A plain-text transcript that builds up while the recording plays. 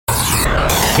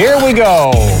Here we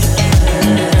go.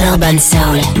 Urban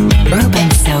Soul,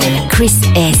 Chris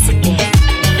S.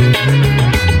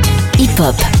 Hip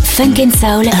Hop, Funk and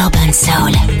Soul, Urban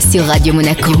Soul sur Radio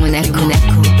Monaco.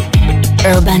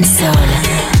 Urban Soul.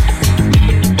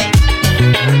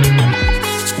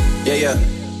 Yeah.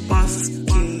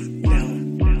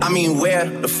 I mean, where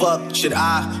the fuck should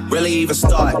I really even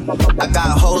start? I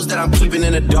got hoes that I'm keeping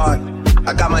in the dark.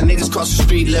 I got my niggas cross the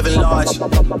street living large.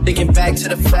 Thinking back to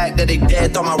the fact that they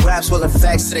dead, thought my raps wasn't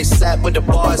facts, so they sat with the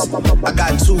bars. I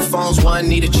got 2 phones, one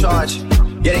need a charge.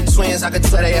 Yeah, they twins, I could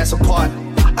tell they ass apart.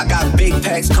 I got big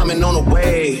packs coming on the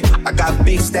way. I got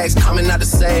big stacks coming out to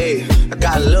save. I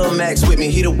got Lil Max with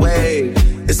me, he the wave.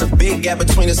 It's a big gap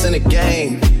between us in the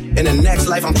game. In the next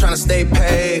life, I'm trying to stay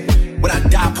paid. When I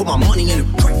die, put my money in the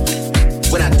grave.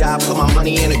 When I die, put my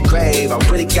money in the grave. I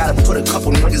really gotta put a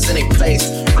couple niggas in their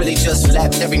place. Really just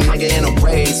slapped every nigga in a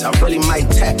race. I really might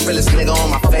tap realest nigga on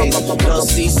my face. Lil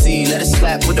CC, let it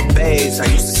slap with the babes. I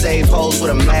used to save hoes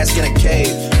with a mask in a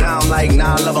cave. Now I'm like,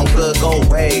 nah, love, I'm good, go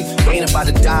away. Ain't about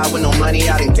to die with no money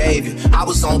I done gave you. I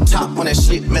was on top when that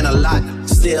shit meant a lot.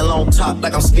 Still on top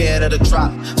like I'm scared of the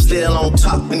drop. Still on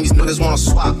top when these niggas wanna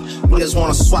swap. Niggas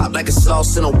wanna swap like it's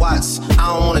lost in a watts.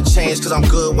 I don't wanna change cause I'm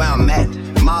good where I'm at.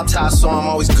 Mob tie, so I'm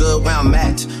always good where I'm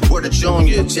at. Word of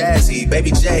Junior, Jazzy,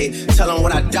 Baby J. Tell them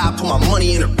when I die, put my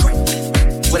money in the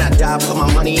grave. When I die, put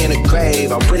my money in the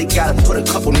grave. I really gotta put a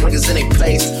couple niggas in their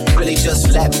place. Really just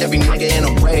slapped every nigga in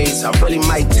a race. I really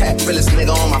might tap realest nigga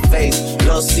on my face.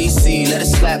 Lil CC, let it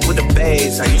slap with the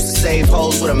babes. I used to save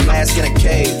hoes with a mask in a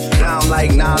cave. Now I'm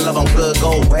like, nah, love, I'm good,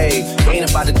 go away. Ain't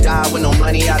about to die with no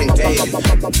money I done gave you.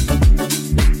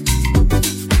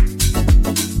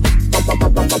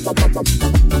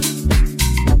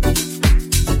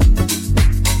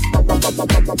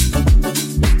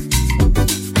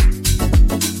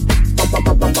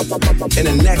 In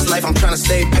the next life, I'm trying to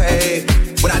stay paid.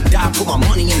 When I die, put my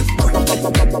money in the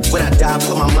grave. When I die,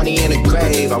 put my money in the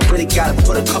grave. I really gotta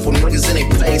put a couple niggas in their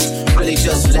place. Really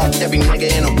just slapped every nigga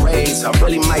in a race. I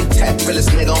really might tap realest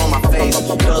nigga on my face.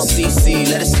 Lil CC,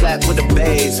 let it slap with the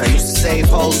babes. I used to save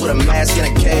hoes with a mask in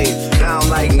a cave. Now I'm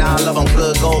like, nah, love, I'm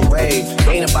good, go away.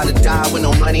 Ain't about to die with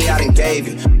no money I done gave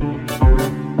you.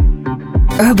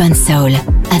 Urban Soul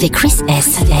avec Chris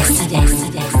S.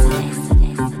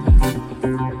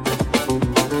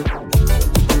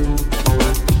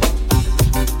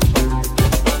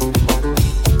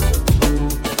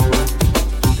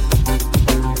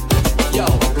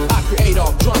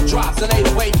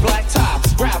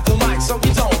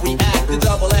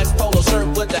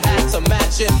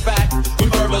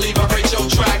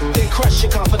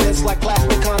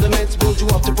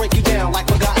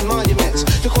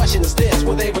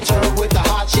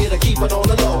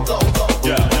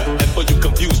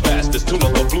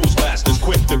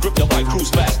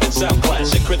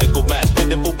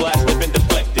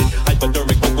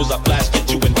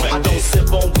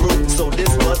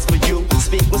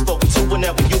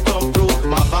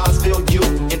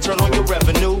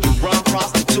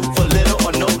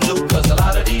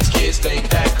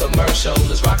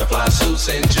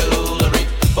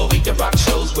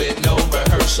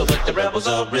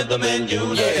 Rhythm and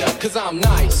unity. Yeah, cause I'm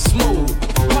nice, smooth,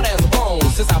 hard as a bone.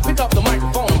 Since I pick up the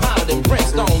microphone, I'm hotter than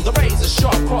brimstone. The razor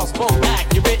sharp, crossbow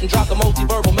accurate, and drop the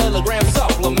multi-verbal milligram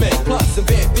supplement. Plus,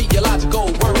 invent theological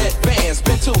word advance.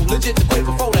 Been too legit to quit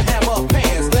before the hammer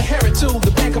pans. The heritage,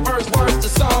 the pen converts words to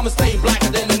some, and stay blacker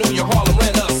than the New York Harlem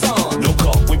Renaissance. No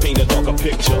call, we paint a darker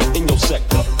picture in your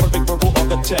sector. Perfect verbal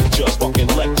architecture, sparking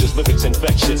lectures, lyrics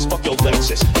infectious. Fuck your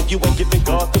Lexus. If you ain't giving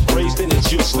God the praise, then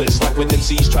it's useless. Like when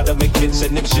MCs try to make hits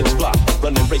and them shits flop.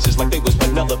 Running races like they was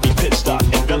Penelope pit stop.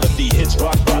 And melody hits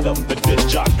rock bottom, the disc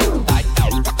jock. Like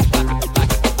that,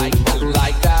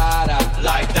 like that,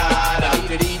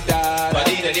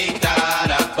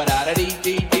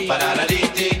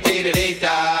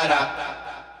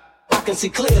 I can see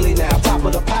clearly now, top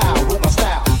of the pile with my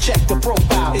style. Check the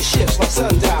profile, it shifts like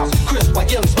sundials. Crisp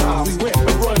like young smiles, we rip and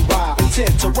run wild.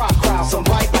 Intent to rock crowds, some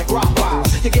bite like rock wild.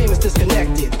 Your game is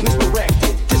disconnected,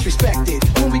 misdirected, disrespected.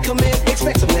 When we come in,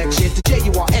 expect some next shit. The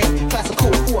J-U-R-A,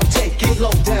 classical forte. Get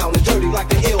low down and dirty like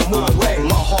the ill moon ray.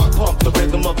 My heart pump, the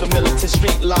rhythm of the militant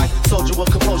street life. Soldier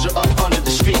with composure up under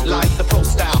the street light. The pro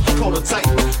style, prototype,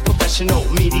 professional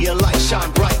media light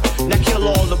shine bright. Now kill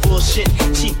all the bullshit,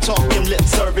 cheap talk and lip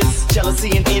service.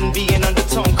 Jealousy and envy and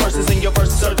undertone curses in your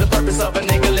verses serve the purpose of a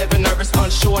nigga living nervous,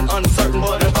 unsure and uncertain.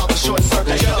 What about the short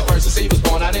circuit? The other versus he was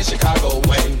born out in Chicago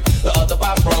way. The other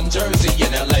five from Jersey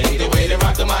and LA. The way they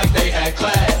rocked the mic, they had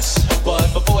class.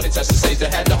 But before they touched the stage, they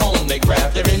had the home they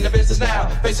grabbed. They're in the business now.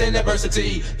 facing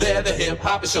adversity. They're the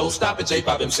hip-hop show, stopping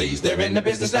J-pop MCs. They're in the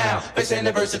business now, facing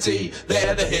adversity.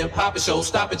 They're the hip-hop show,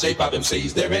 stopping J-pop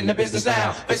MCs. They're in the business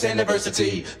now, facing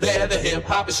adversity. They're the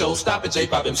hip-hop show, stopping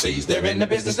J-pop MCs. They're in the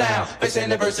business now, facing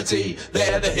adversity.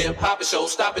 They're the hip-hop show,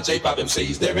 stopping J-pop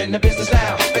MCs. They're in the business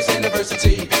now, facing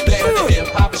adversity. They're the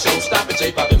hip-hop show, stopping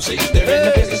J-pop MCs. They're in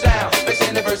the business now,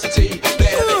 facing adversity.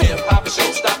 They're the hip-hop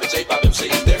show, stopping J-pop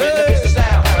MCs. They're in the business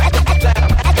now.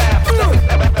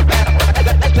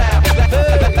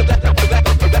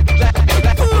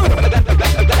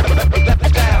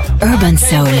 Urban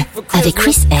Soul avec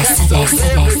Chris S.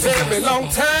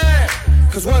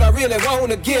 Cause what I really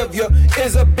wanna give you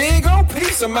is a big old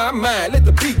piece of my mind. Let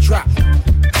the beat drop.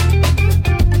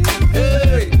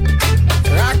 Hey,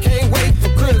 I can't wait for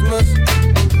Christmas.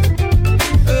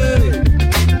 Hey,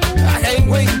 I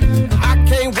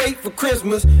can't wait for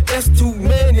Christmas. There's too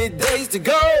many days to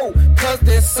go. Cause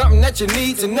there's something that you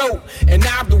need to know. And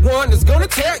I'm the one that's gonna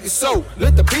tell you so.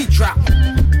 Let the beat drop.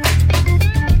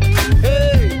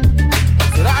 Hey,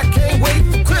 said I can't wait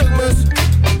for Christmas.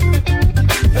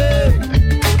 Hey,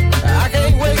 I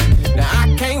can't wait. Now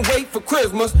I can't wait for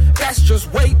Christmas. That's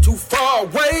just way too far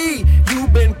away.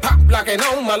 You've been pop locking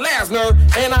on my last nerve,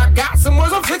 and I got some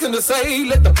words I'm fixing to say.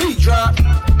 Let the beat drop.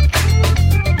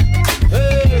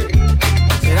 Hey,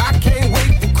 said I can't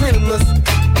wait for Christmas.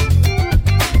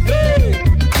 Hey,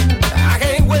 I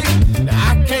can't wait.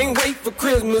 I can't wait for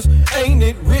Christmas. Ain't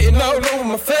it written all over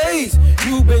my face?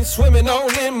 You've been swimming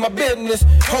on in my business.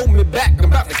 Hold me back, I'm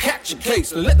about to catch a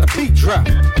case. Let the beat drop.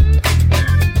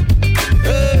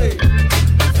 Hey,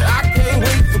 I can't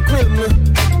wait for Christmas.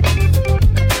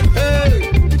 Hey,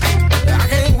 I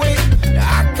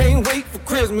can't wait for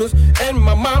Christmas. And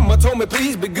my mama told me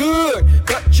please be good,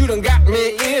 but you done got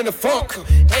me in a funk,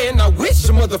 and I wish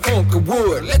some other funk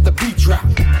would. Let the beat drop.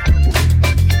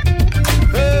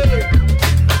 Hey,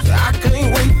 I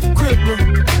can't wait for Christmas.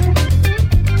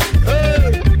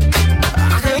 Hey,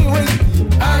 I can't wait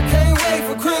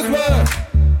for Christmas.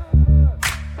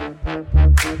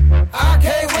 I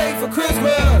can't wait for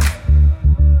Christmas.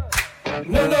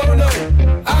 No,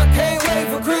 I can't wait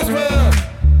for Christmas.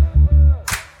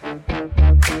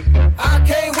 I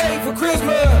can't wait for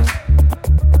Christmas.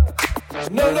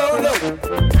 No.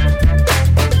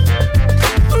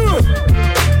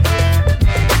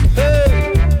 Hey.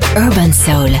 Urban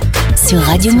Soul sur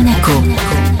Radio Monaco.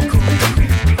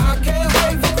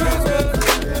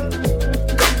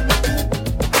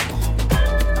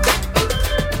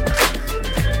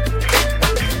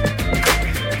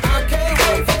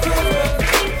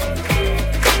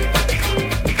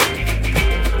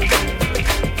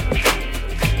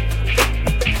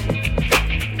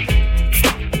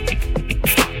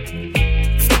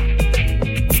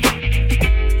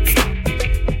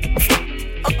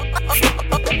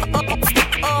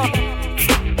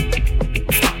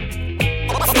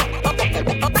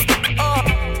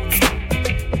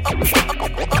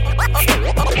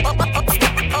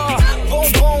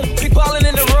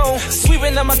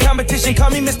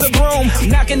 Call me Mr. Broom,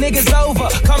 knocking niggas over.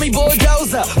 Call me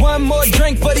Bulldozer. One more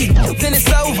drink for these, then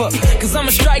it's over. Cause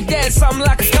I'ma strike that something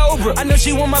like a cobra. I know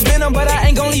she want my venom, but I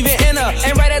ain't gon' leave it in her.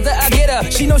 And right after I get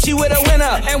her, she know she with a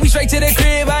winner. And we straight to the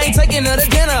crib, I ain't taking her to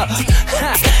dinner.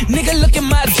 Ha, nigga, look at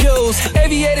my jewels.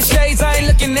 Aviator shades, I ain't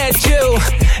looking at you.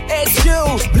 At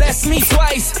you, bless me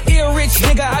twice. Ear rich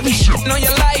nigga, I be shitting on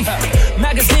your life.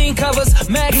 Magazine covers,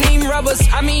 magnum rubbers,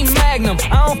 I mean Magnum.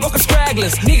 I don't fuck with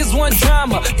stragglers. Niggas want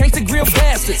drama, thanks to grill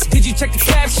bastards. Did you check the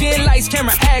caption? Lights,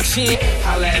 camera, action.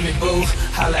 Holla at me, boo.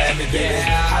 Holla at me, baby.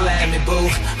 Holla at me, boo.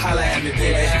 Holla at me,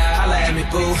 baby. Holla at me,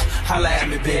 boo. Holla at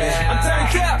me, baby. I'm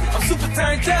turned up. I'm super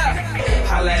turned up.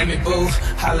 Holla at me, boo.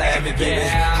 Holla at me, baby.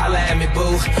 Holla at me,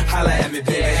 boo. Holla at me,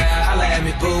 baby. Holla at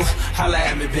me, boo. Holla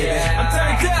at me, baby. I'm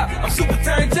turned up. I'm super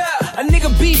turned up. A nigga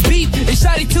beep beep and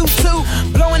shotty toot toot.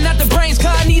 Blowing out the brains,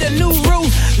 car I need a new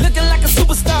roof. Looking like a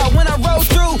superstar when I roll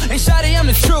through. And shotty, I'm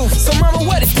the truth. So mama,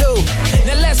 what it do?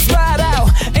 Now let's ride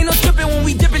out. Ain't no tripping when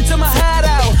we dip into my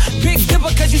hideout. Big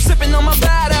dipper cause you sipping on my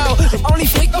bottle. Only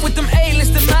flick up with them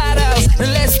A-listed models. Now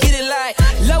let's get it like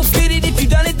low fitted. If you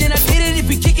done it, then I did it. If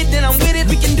we kick it, then I'm with it.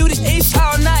 We can do this ish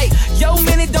all night. Yo,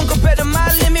 minute don't compare to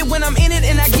my limit. When I'm in it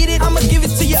and I get it, I'ma give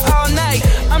it to you all night.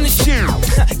 I'm the shit.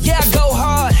 Yeah, I go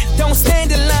hard. Don't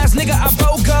stand in lines, nigga, I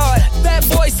bogart. Bad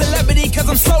boy celebrity cause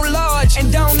I'm so large.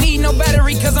 And don't need no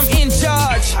battery cause I'm in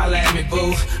charge. Holla at me,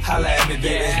 boo. Holla at me,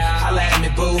 baby. Holla at me,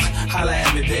 boo. Holla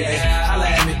at me, baby. Holla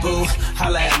at me, boo.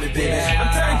 Holla at me, baby. I'm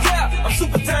turned up. I'm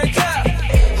super turned up.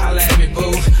 Holla at me,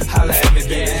 boo. Holla at me,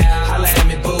 baby. Holla at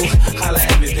me, boo. Holla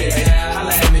at me, baby.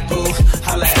 Holla at me, boo.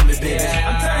 Holla at me, baby.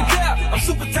 I'm turned up. I'm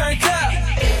super turned up.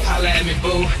 Holla at me,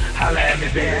 boo. Holla at me,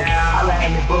 baby. Holla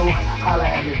at me, boo. Holla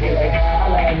at me, baby.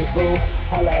 Holla at me, boo.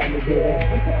 Holla at me, baby.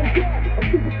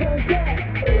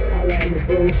 Holla at me,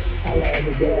 boo. Holla at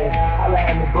me, baby. Holla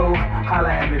at me, boo. Holla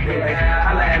at me, baby.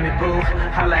 Holla at me, boo.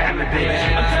 Holla at me, baby.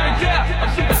 I'm turned up. I'm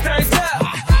super turned up.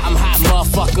 I'm hot,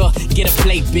 motherfucker. Get a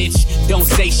plate, bitch. Don't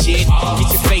say shit.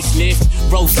 Get your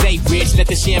facelift. Rose rich. Let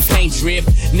the champagne drip.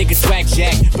 Nigga swag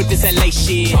jack, but this LA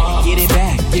shit. Get it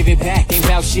back, give it back. Ain't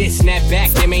bout shit. Snap back.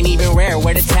 Them ain't even rare.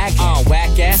 Where the tag?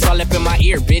 Whack ass all up in my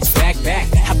ear, bitch. Back.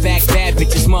 I back bad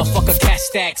bitches, motherfucker. Cash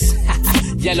stacks.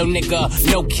 Yellow nigga,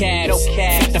 no cabs.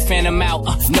 Check the phantom out,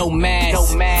 no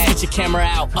mask. Get your camera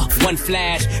out, one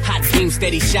flash. Hot beam,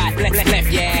 steady shot.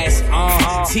 Left your ass.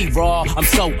 T-Raw, I'm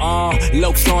so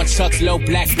Lokes on Chucks, low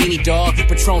black beanie dog.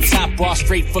 Patron top bar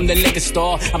straight from the liquor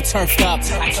store. I'm turned up,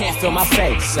 I can't feel my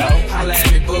face, so holla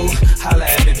at me, boo. Holla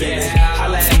at me, baby.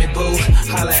 Holla at me, boo.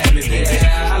 Holla at me, baby.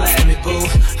 Holla at me, boo.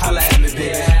 Holla at me,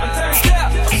 baby. I'm turned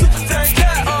up, I'm super turned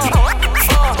up.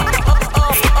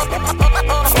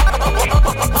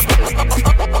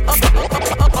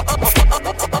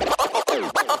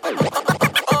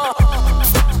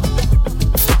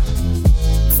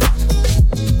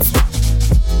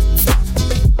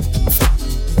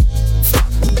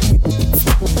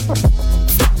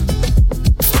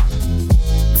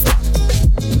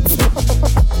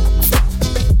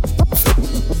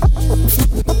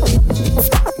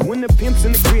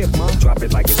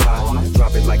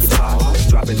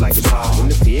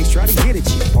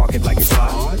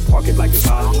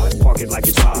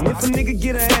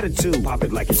 Pop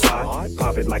it like it's hot,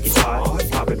 pop it like it's hot,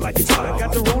 pop it like it's hot. I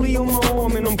got the rollie on my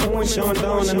arm and I'm pouring Sean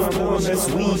down and I'm pouring that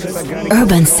sweet cause I got it.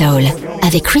 Urban Soul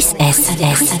avec Chris S.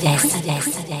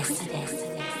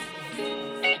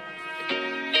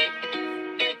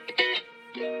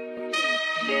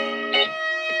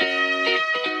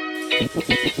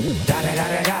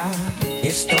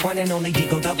 It's the one and only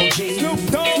Digo Double G.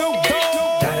 Snoop Dogg.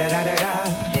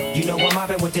 You know I'm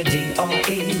mobbing with the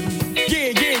D.R.E.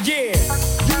 Yeah.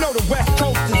 You know the West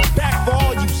Coast is back for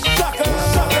all you suckers.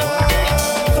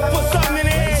 So put something in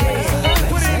there.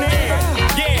 Put it in there.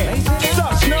 Yeah.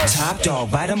 Suck, Snoop. Top dog,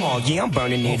 bite them all. Yeah, I'm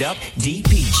burning it up.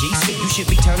 DPGC, you should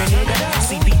be turning it up.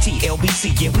 CPT,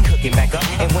 LBC, yeah, we hooking back up.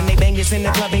 And when they bang this in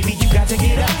the club, baby, you got to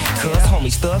get up. Cuz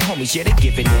homies, thug homies, yeah, they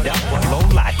giving it up. Low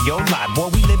life, yo life, boy,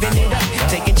 we living it up.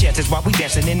 Taking chances while we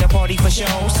dancing in the party for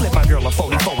show. Slip my girl a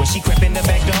 44 when she crept in the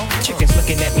back door. Chickens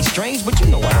looking at me strange, but you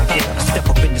know I don't care. Step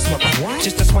up in this mother,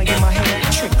 just a swing in my hair.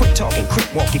 Trick, quit talking,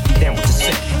 crip walk if you down with the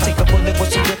sick. Take a bullet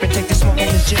with some grip and take the smoke on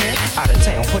the jet. Out of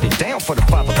town, put it down for the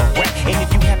father of rap. And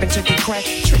if you happen to get cracked,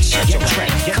 trick, shut your track.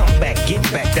 Come back, get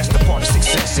back, that's the part of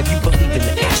success. If you believe in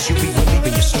the S, you'll be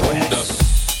relieving your stress. Hold up.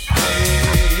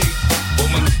 Hey,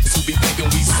 woman, who be thinking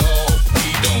we soft,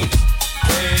 we don't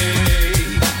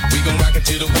play. We gon' rock it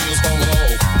till the wheels fall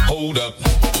off. Hold up.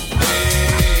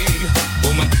 Hey,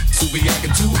 woman, who be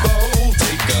acting too bold,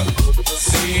 take a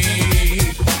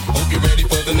seat. Hope you're ready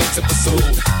for the next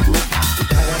episode.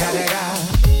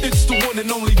 It's the one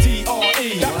and only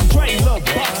D.R.E. Dr. Dre, Love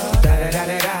Box.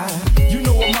 You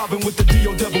know I'm mobbing with the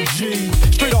D.O.G.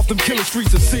 Straight off them killer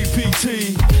streets of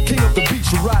CPT. King up the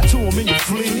beach, you ride to him in your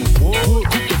fleet. Wood,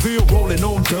 Coop the Ville, rolling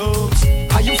on dubs.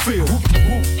 How you feel?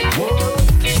 What?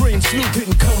 Dre and Snoop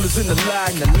hitting corners in the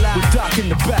lag. With Doc in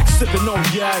the back, sipping on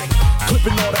yak.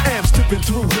 Clipping all the amps, tipping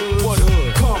through hoods. What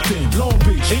hood? Compton, Long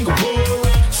Beach, Inglewood.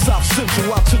 South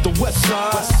Central out to the west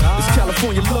side. It's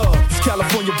California love, it's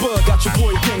California bug. Got your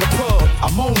boy a gang of pub.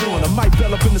 I'm on one, I might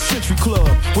bell up in the Century Club.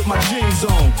 With my jeans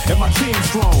on, and my team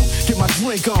strong. Get my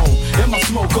drink on, and my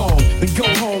smoke on. Then go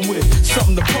home with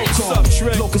something to poke on.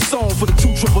 Local song for the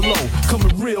 2 triple O.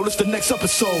 Coming real, it's the next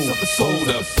episode. Hold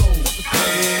up.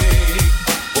 Hey,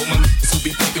 woman, who be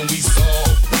thinking we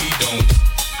soft, we don't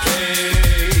play.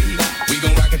 We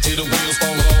gon' rock it till the wheels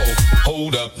fall off.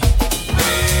 Hold up.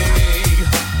 Hey,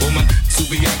 woman, who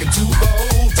be acting too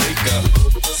bold, take a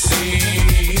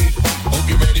seat. Hope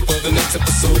you're ready for the next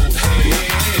episode. Hey,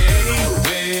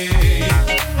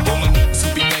 woman, who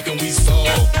be thinking we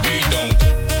soft, we don't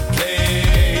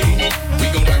play. We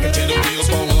gon' rock it till the wheels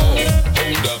fall off.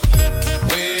 Hold up.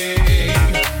 Hey,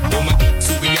 woman,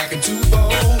 who be acting too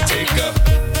bold, take a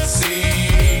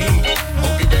seat.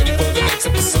 Hope you're ready for the next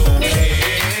episode.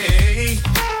 Hey,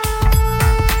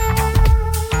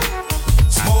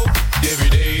 smoke every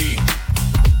day.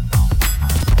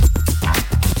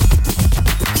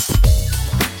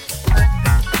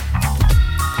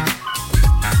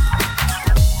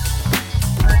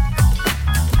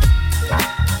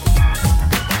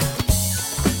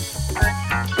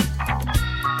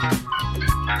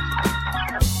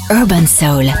 Urban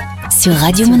Soul sur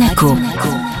Radio Monaco.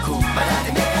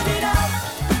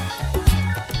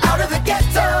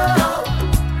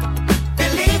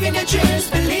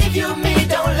 believe you me,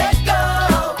 don't let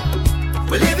go.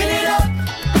 We're living it up,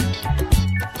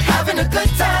 having a good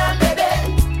time, baby.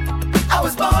 I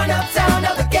was born uptown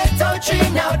of the ghetto tree,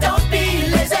 now don't be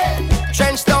lazy.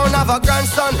 Trenchtown have a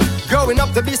grandson, growing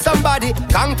up to be somebody.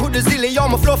 Gang to the zilly,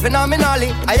 I'm a flow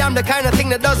phenomenally. I am the kind of thing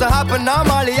that doesn't happen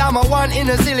normally. I'm a one in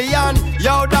a zillion.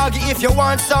 Yo doggy, if you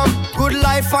want some good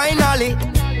life finally,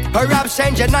 perhaps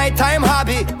change your nighttime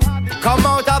hobby. Come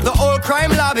out of the old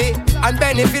crime lobby and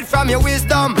benefit from your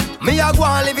wisdom. Me a go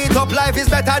and live it up, life is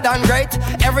better than great.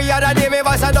 Every other day me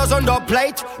voice a dozen dub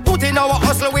plate. Put in our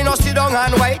hustle, we no sit down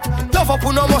and wait. Tough up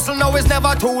on no muscle, now it's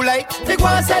never too late. They go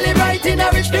and celebrate in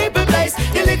a rich people place.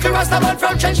 The little Rastaman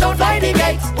from Trenchtown fly the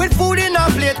gates. With food in a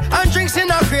plate and drinks in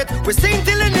a crate, we sing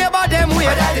till the neighbor them wait.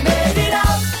 But I made it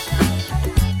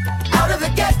out of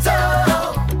the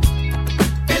ghetto.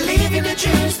 Believe in the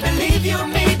dreams, believe you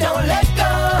me, don't let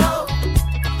go.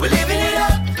 We're living it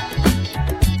up,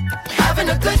 having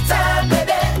a good time,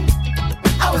 baby.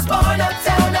 I was born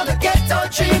uptown of the ghetto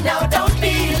tree, now don't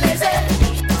be lazy.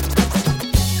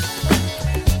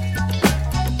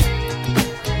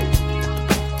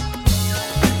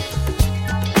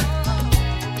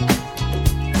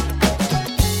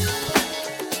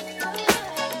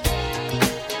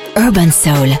 Urban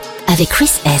Soul avec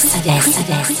Chris S.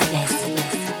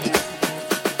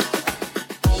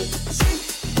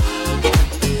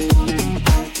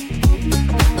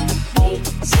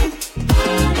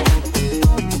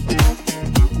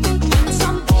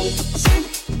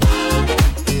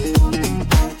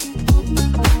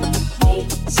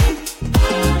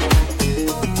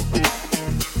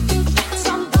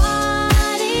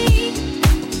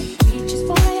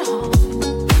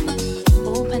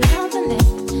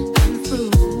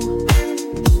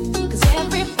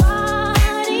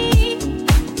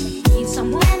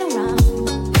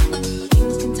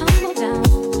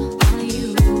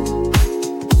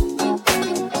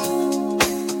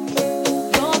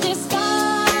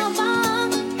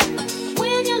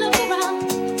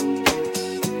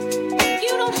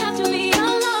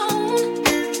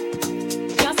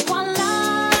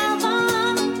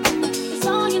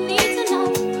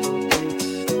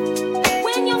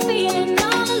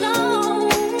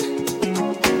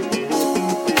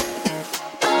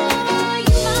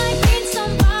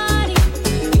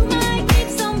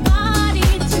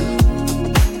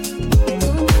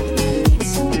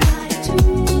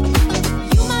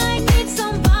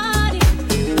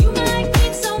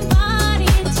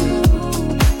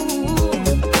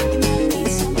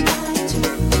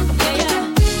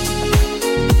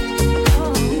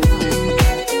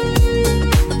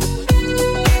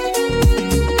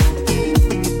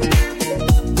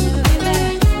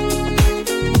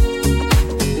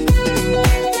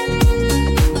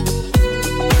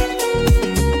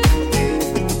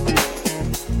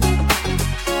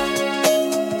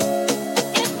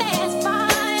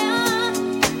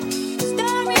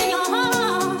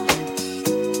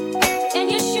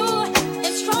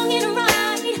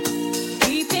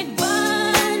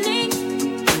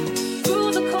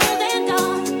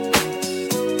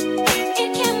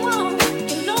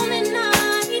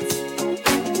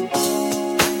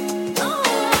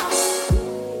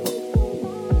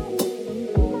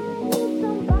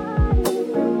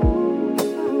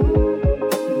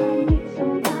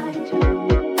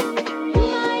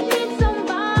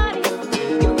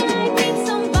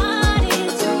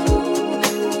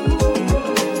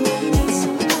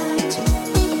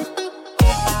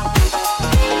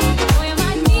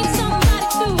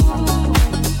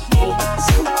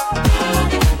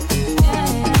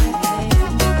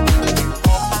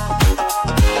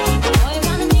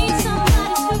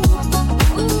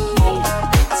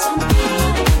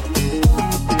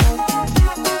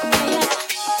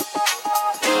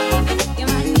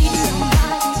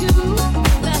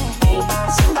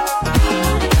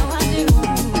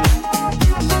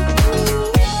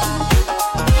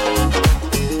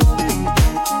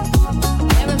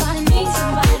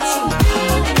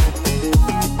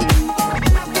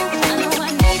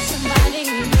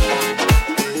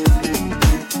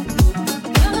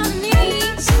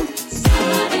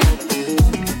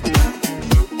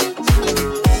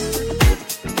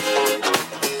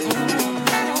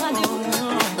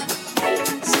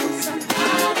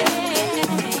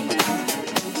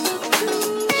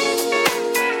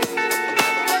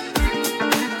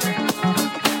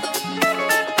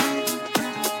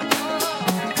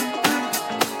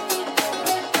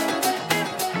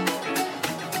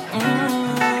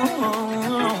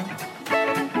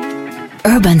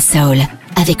 Urban Soul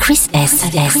avec Chris S.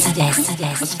 A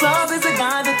scrub is a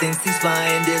guy that thinks he's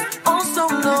flying this, also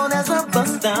known as a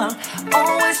buster.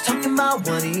 Always talking about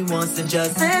what he wants and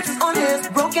just sits on his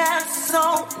broke ass.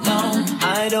 So no,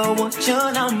 I don't want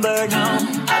your number, no.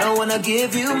 I don't wanna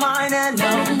give you mine, and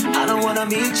no, I don't wanna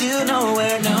meet you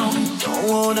nowhere, no. Don't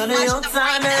want none of your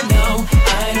time, and no,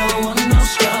 I don't want no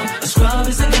scrub. A scrub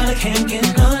is a guy that can't get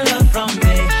no love from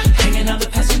me, hanging out the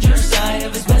passenger side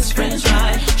of his best friend's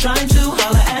ride, trying to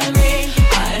holler at me.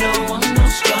 I don't want no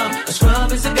scrub. A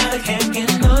scrub is a guy that can't get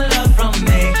no love from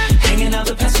me, hanging out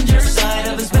the passenger side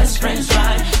of his best friend's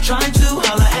ride, trying to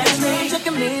holler at me.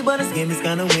 Checking me, but his game is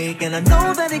kinda weak, and I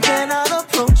know that he cannot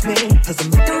approach me, cause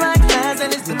I'm looking like glass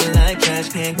and he's looking like trash.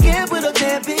 Can't get with a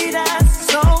deadbeat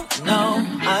ass. So no,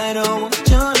 I don't want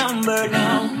your number, no.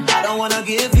 I don't wanna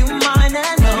give you mine,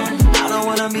 and no, I don't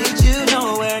wanna meet you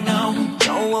nowhere, no.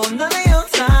 Don't want none of your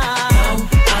time. No,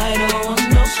 I don't want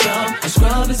no scrub. A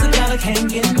scrub is a guy that can't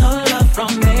get no love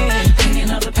from me, hanging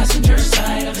out the passenger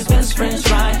side of his best friend's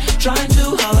ride, trying to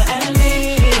holler at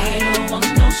me. I don't want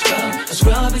no scrub. A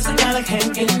scrub is a guy that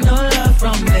can't get no love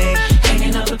from me,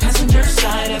 hanging out the passenger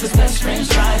side of his best friend's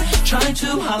ride, trying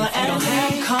to holler at me. You don't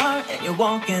have a car and you're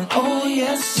walking, oh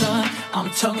yes son, I'm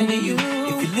talking to you.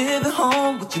 If you live at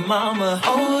home with your mama,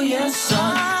 oh yes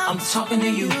son, I'm talking to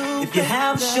you. If you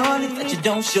have a shorty that you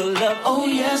don't show love, oh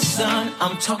yes son,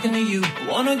 I'm talking to you.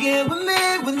 Wanna get with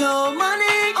me with no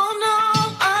money, oh no,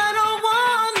 I don't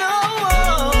want no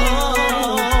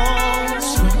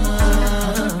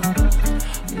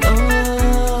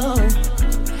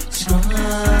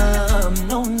scrub,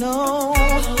 no, no.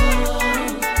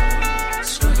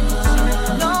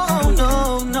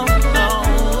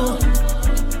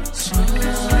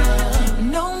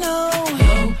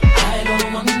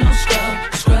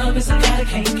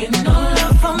 Can't get no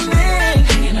love from me,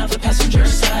 hanging out the passenger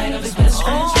side of his best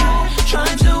friend's ride,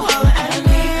 trying to holler at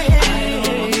me. I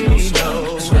don't want no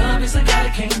scrub. A scrub is a guy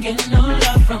that can't get no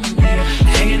love from me,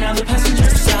 hanging out the passenger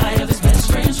side of his best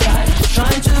friend's ride,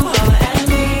 trying to holler at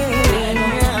me.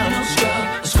 I don't want no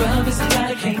scrub. A scrub is a guy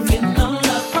that can't get no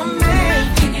love from me,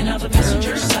 hanging out the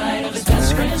passenger side of his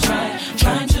best friend's ride,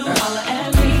 trying to holler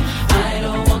at me. I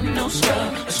don't want no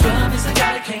scrub. A scrub is a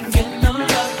guy that can't get no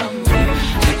love from me,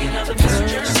 hanging out the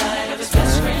passenger side of his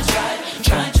best friend's ride,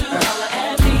 trying to holler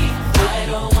at me. I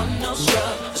don't want no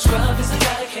scrub. A scrub is a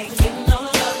guy that can't get no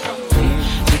love from me,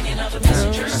 hanging out the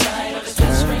passenger side of his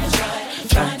best friend's ride,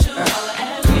 trying to holler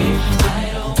at me.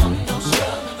 I don't want no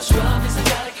scrub. A scrub is a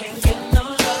guy that can't get no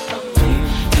love from me,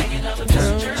 hanging out the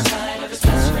passenger side of his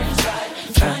best friend's ride,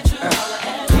 trying to holler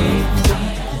at me.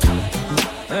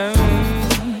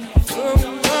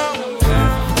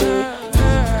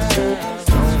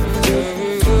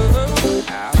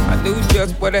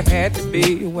 Just what I had to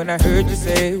be when I heard you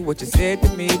say what you said to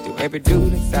me. To every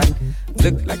dude inside,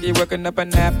 looked like you're working up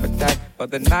an appetite for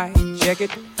the night. Check it.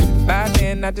 By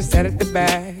then I just sat at the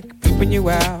back, peeping you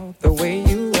out the way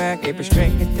you act. Every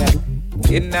string attack,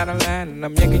 getting out of line, and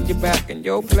I'm yanking you back in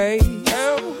your place.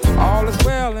 All is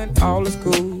well and all is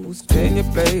cool. Stay in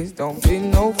your place, don't be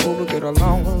no fool. Get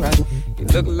along alright. You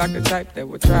look like the type that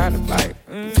would try to fight.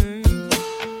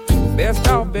 Best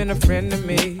off being a friend to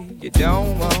me. You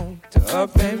don't want to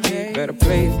offend me, better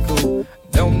play it cool.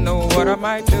 Don't know what I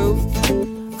might do.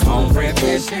 Cornbread,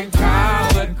 fish, and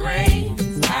collard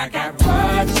greens. I got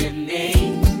what you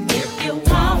need if you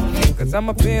want it. Cause I'm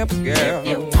a pimp, girl. If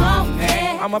you want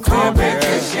it. I'm a pimp, girl.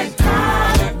 Fish and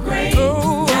collard greens.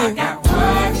 Ooh. I got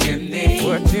what you need.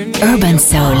 What you need. Urban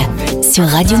Soul sur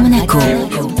Radio Monaco.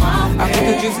 I put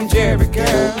the juice in Jerry,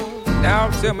 girl. Now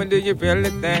tell me, do you really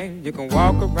think you can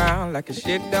walk around like your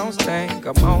shit don't stink?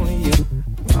 I'm on to you.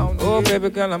 Oh, baby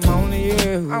girl, I'm on to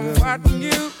you. I'm watching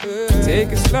you.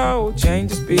 Take it slow,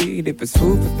 change the speed. If it's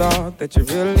food for thought that you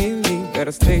really need,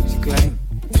 better state your claim.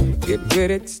 Get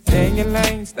with it, stay in your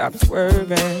lane, stop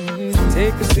swerving.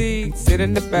 Take a seat, sit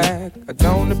in the back. I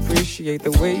don't appreciate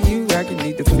the way you act, you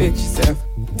need to fix yourself.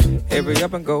 Hurry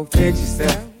up and go fix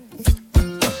yourself.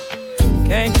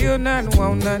 Can't kill nothing,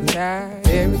 won't nothing die.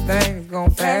 Everything's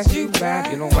gonna pass you by.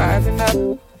 You don't wisen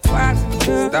up,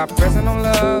 stop pressing on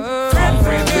love.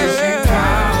 Cornbread, fish, and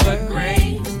collard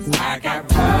greens. I got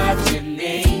what you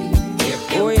need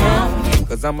if you want it.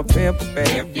 Cause I'm a pimp,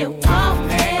 baby. If you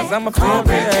want it. Cause I'm a pimp,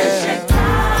 Cornbread, fish, and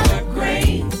collard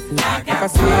greens. I got if I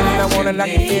see it and I want it, I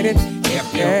can get it.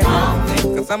 If you want it.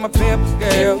 Cause I'm a pimp,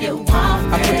 girl. If you want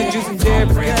it. I put the juice in Jerry,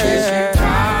 Cornbread, fish, and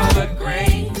collard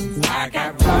greens. I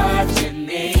got what you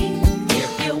need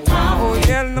if you want it. Oh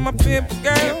yeah, I'm a pimp,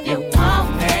 girl. If you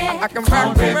want it. I can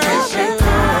rock the fish and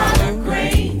collard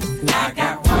greens. I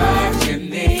got what you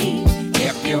need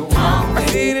if you want it. I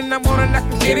see it and I want it, I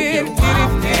can get it, get it,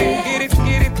 get it,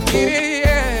 get it.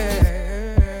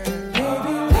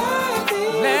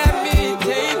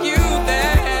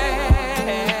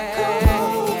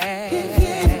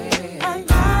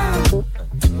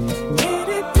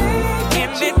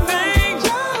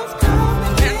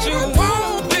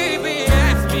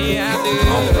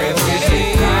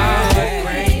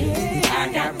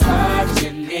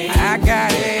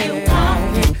 got it.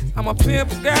 I'm a pimp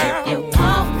girl. If you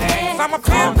want me, I'm a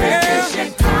pimp girl.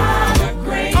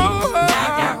 Oh, I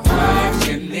got what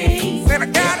you need. Said I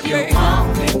got it, baby.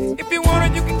 If you want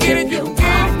it, you can get it. You can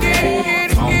get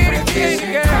it, get it,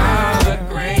 girl.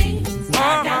 I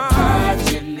got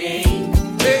what you need.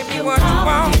 Baby, what you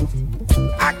want?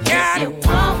 I got it.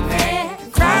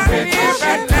 Cry to me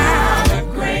right now.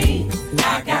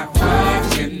 I got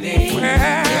what you need.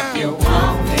 If you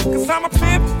want it. 'Cause I'm a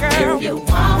pimp girl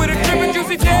with a drip of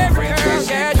juicy cherry girl.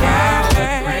 Yeah,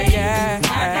 yeah, yeah.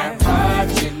 I got what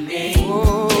you need. If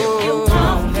you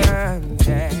want it.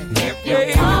 If you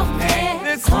want it.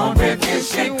 Listen, if you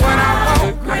see what I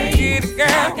want, I get it, girl. I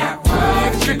got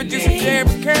what you need. Juicy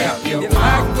cherry girl. You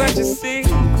like what you see?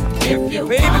 If you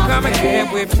baby, come and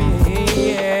get with me.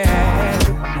 Yeah.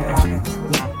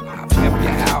 I'll pimp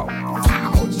you out.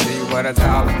 I'll see what it's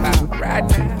all about right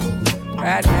now.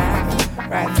 Right now,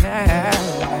 right now.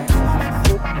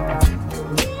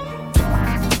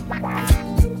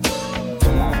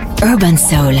 Urban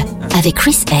Soul avec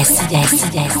Chris S.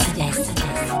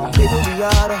 Nigga, we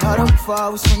oughta heard them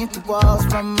before. We swinging through walls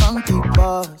from monkey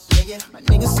bars. My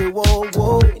niggas say whoa,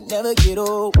 whoa, it never get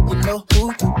old. You know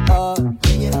who you are.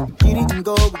 Get it and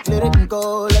go, we glitter and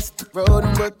go. Let's hit the road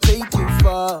and we'll take you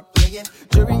far.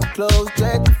 Jury clothes,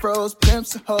 drag the froze,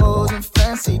 pimps and hoes and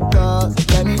fancy cars.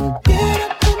 Let me get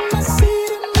up in my seat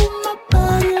and move my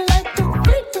body like a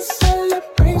freak. A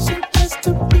celebration just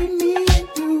to be me and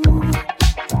you.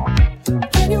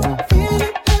 Can you feel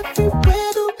it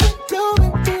everywhere? The wind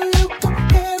blowing through your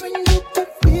hair and you can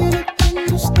feel it when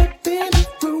you step in the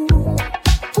room.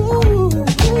 Ooh.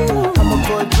 I'ma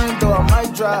pour a drink or I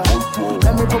might drive.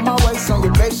 Let me put my waist on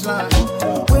your baseline.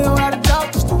 We don't have to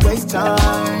talk just to waste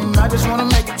time. I just wanna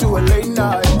make it to a late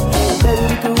night. Baby,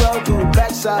 we can roll through the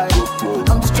backside.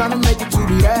 I'm just tryna make it to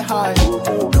be that high.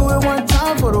 Do it one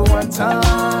time for the one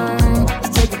time. Let's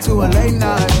take it to a late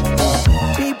night.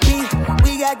 Beep, beep,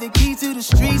 we got the keys to the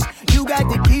streets. You got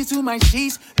the keys to my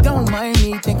sheets. Don't mind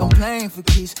me, think I'm playing for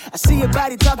keys. I see your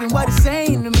body talking what it's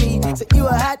saying to me. Say you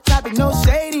a hot topic, no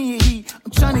shade in your heat.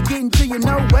 I'm tryna get into you,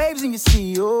 no waves in your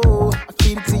sea. Oh, I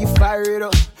feed it till you fire it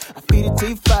up. I feed it till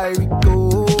you fire it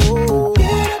go.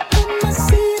 Get up in my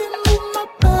seat and move my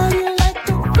body like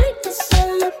a freak. A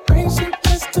celebration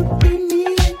just to be me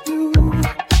and you.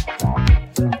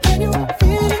 Can you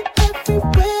feel it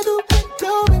everywhere? The wind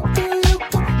blowing through your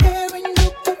hair and you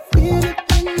can feel it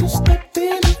when you step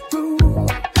in the room.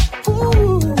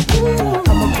 Ooh.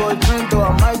 I'ma pour a drink or I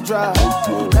might drive.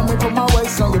 Let me put my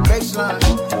waist on your baseline.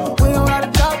 We don't have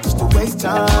to talk just to waste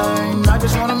time. I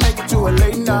just wanna make it to a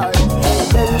late night.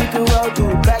 Baby, we can roll through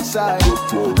the backside.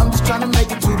 I'm just tryna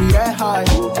make it to be that high.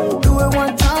 Do it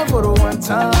one time for the one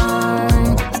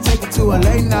time. Let's take it to a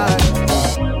late night.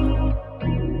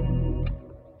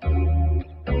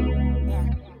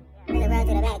 Really roll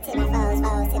through the back, tip my foes,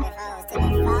 tip my foes, tip my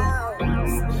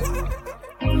foes.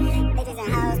 Bitches and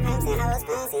hoes, pimps and hoes,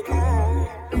 fancy clothes.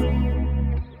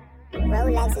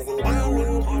 Rolexes and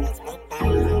diamond carrots, big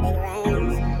diamonds and big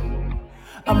rings.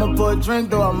 I'ma pour a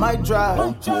drink or I might drive.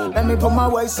 Let me put my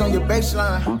waist on your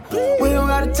baseline. We don't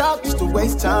gotta talk just to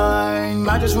waste time.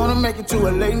 I just wanna make it to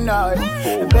a late night.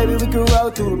 And baby, we can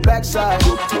roll through the backside.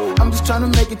 I'm just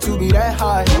tryna make it to be that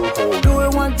high. Do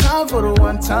it one time for the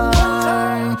one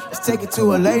time. Let's take it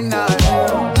to a late night.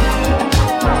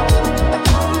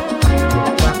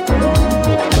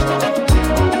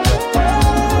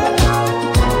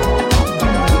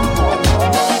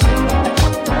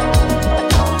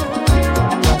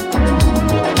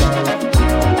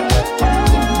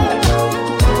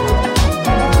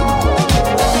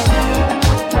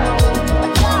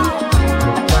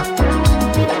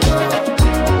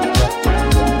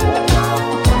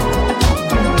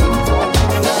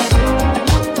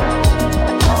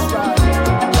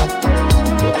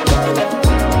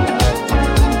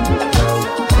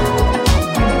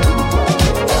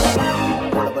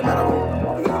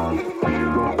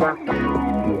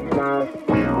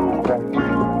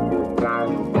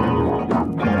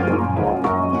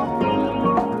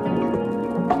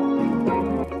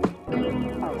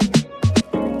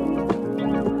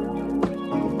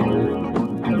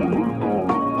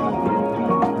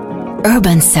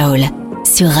 Urban Soul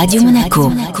sur Radio Monaco.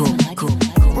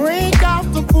 Break out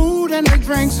the food and the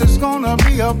drinks, it's gonna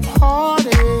be a party.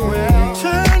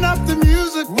 Turn up the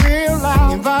music real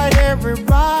loud, invite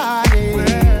everybody.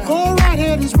 Go right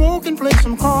ahead and smoke and play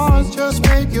some cards, just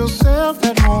make yourself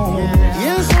at home.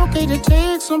 It's okay to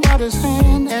take somebody's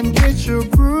hand and get your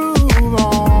groove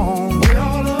on. We're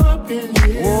all up in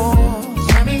here,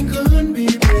 jamming couldn't be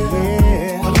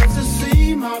better. Well, let's just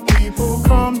see my people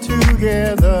come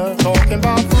together, talking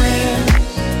about friends.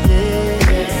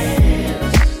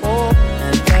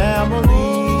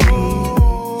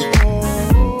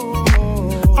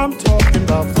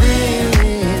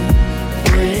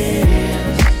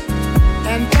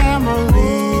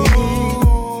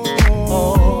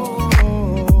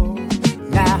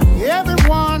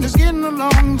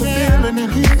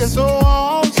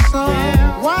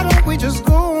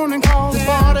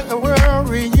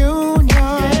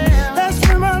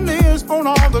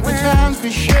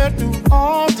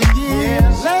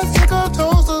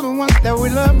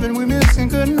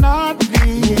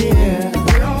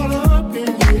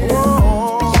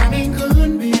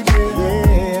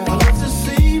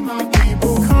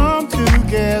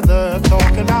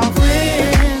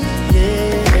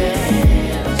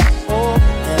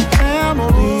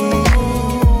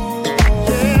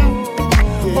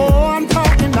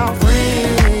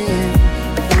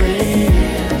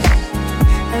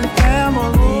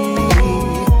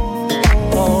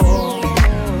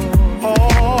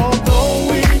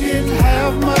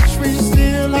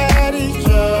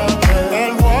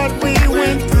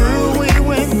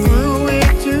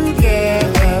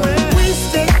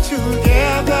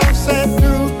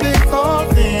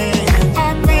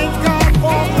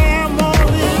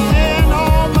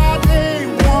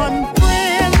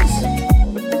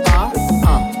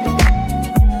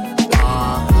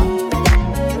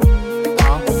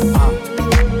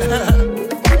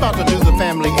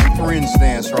 family and friends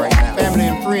dance right now. Family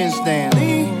and friends dance.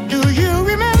 Do you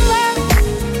remember?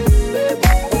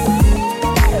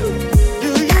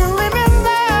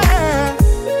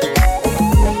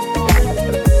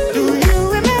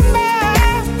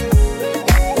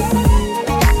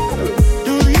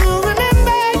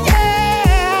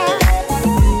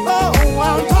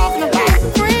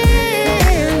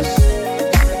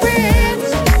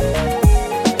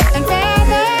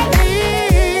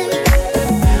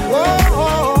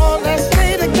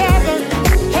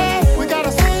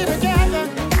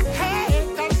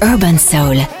 Urban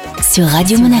Soul sur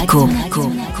Radio Monaco.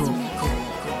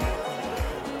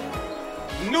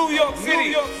 New York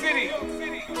City.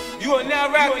 You are now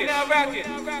rocking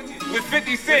with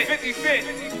 50 Cent.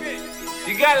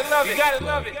 You gotta love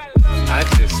it. I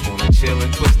just wanna chill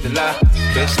and twist the lie.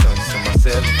 Bitch stunts in my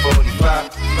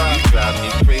 745. You drive me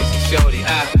crazy, shorty. I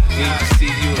need to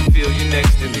see you and feel you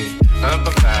next to me. I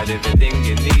provide everything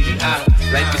you need and I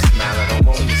like your smile, I don't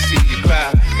wanna see you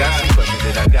cry. Got some questions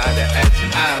that I gotta ask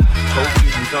and I hope you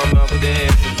can come up with the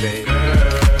answers, baby.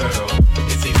 Girl,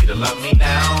 it's easy to love me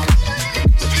now.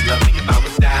 Would you love me if I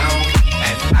was down?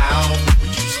 And how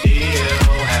would you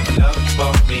still have love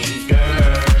for me?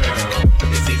 Girl,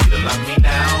 it's easy to love me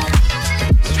now.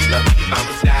 Would you love me if I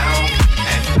was down?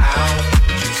 And how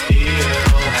would you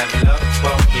still have love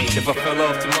for me? If I fell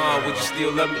off tomorrow, would you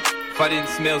still love me? If I didn't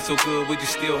smell so good, would you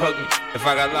still hug me? If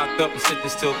I got locked up and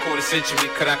sentenced to a quarter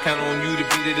century, could I count on you to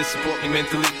be there to support me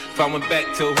mentally? If I went back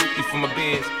to a hoopty for my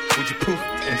bands, would you poof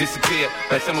and disappear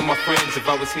like some of my friends? If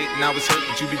I was hit and I was hurt,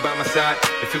 would you be by my side?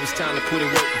 If it was time to put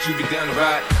in work, would you be down to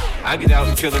ride? I get out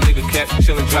and kill a nigga, cap,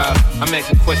 chill and drive. I'm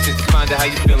asking questions to find out how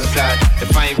you feel inside.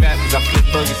 If I ain't rap, cause I flip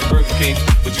burgers at Burger King.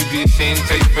 Would you be ashamed to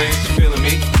tell your friends you feeling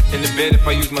me? In the bed, if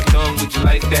I use my tongue, would you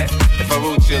like that? If I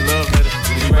wrote you a love letter,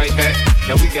 would you write back?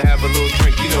 Now we can have a little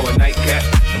drink, you know, a nightcap.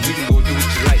 And we can go do what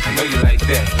you like, I know you like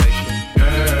that.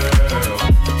 Girl,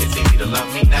 it's easy to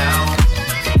love me now.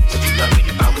 Would you love me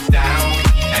if I was down?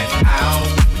 And how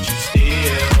would you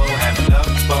still have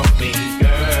love for me?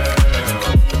 Girl,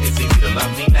 it's easy to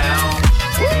love me now.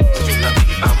 Would you love me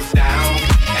if I was down?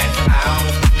 And how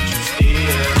would you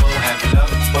still have love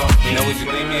for me? Now would you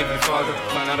believe me if your father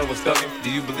found out I was thugging?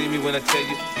 Do you believe me when I tell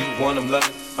you you the one I'm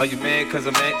loving? Are you mad cause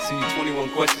I'm asking you 21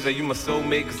 questions? Are you my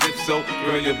soulmate? Cause if so,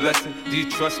 girl, you're a blessing. Do you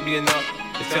trust me enough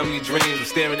to tell me your dreams? I'm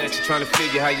staring at you trying to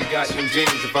figure how you got them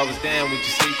dreams. If I was down, would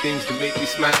you say things to make me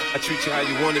smile? I treat you how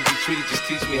you wanna be treated, just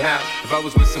teach me how. If I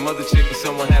was with some other chick and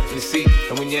someone happened to see,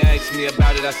 and when you asked me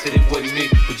about it, I said it wasn't me.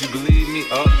 Would you believe me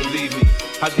or believe me?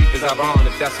 How deep is our bond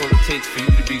if that's all it takes for you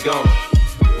to be gone?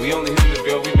 We only humans,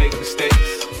 girl, we make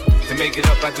mistakes. To make it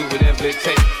up, I do whatever it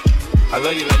takes. I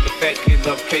love you like a fat kid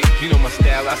love cake. You know my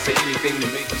style, I say anything to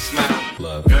make you smile.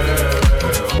 Love. Girl,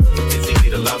 it's easy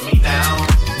to love me now.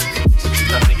 Would you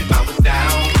love me if I was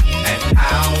down? And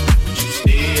how would you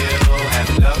still have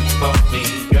love for me?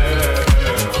 Girl,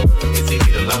 it's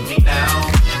easy to love me now.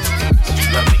 Would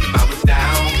you love me if I was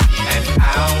down? And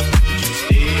how would you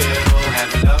still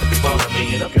have love for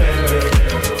me? In a girl,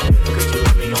 could you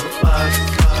love me on the bus?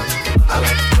 I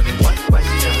like 21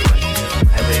 questions,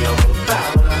 and they all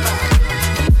about us.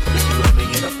 Could you love me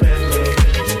in a Bentley?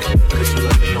 Could you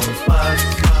love me on the bus?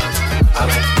 I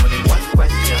like 21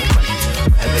 questions,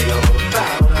 and they all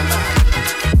about us.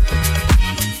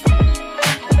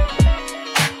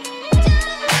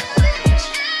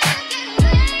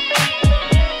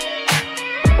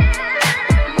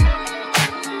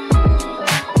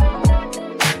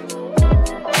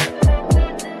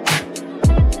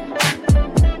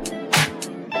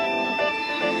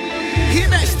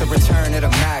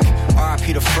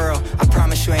 R.I.P. the Furl. I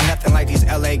promise you ain't nothing like these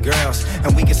LA girls.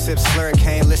 And we can sip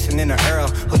Slurricane, listening to Earl.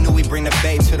 Who knew we bring the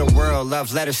bay to the world?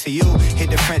 Love letters to you, hit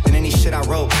different than any shit I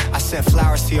wrote. I sent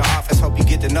flowers to your office, hope you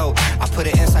get the note. I put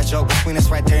an inside joke between us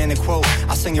right there in the quote.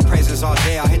 I'll sing your praises all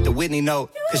day, I'll hit the Whitney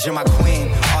note. Cause you're my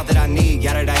queen, all that I need,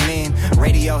 yada that I mean.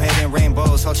 Radiohead and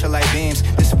rainbows, ultralight beams.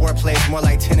 This sport plays more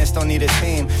like tennis, don't need a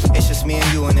team. It's just me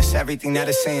and you and it's everything that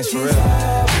it seems, for real.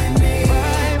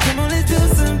 Come on, let's do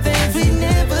some things we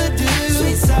never do.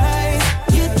 Sweet side,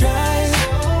 you drive.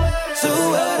 So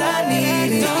what I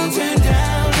need is don't turn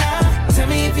down now. Tell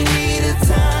me if you need a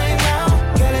time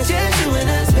out. Gotta just you and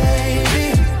us,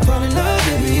 baby. Fall in love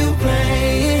if you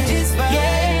play. It's fine.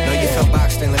 Yeah. Know you feel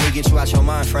boxed in, let me get you out your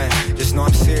mind frame. Just know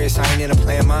I'm serious, I ain't into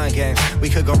playing mind games. We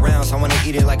could go rounds, I wanna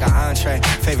eat it like an entree.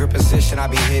 Favorite position, I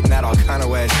be hitting that all kind of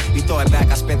ways. You throw it back,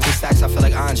 I spent 3 stacks, I feel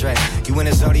like Andre. You in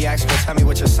a Zodiac, girl, tell me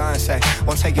what your sign say.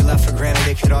 Won't take your love for granted,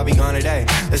 it could all be gone today.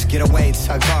 Let's get away,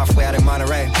 tucked off, way out in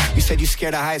Monterey. You said you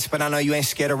scared of heights, but I know you ain't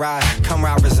scared to ride. Come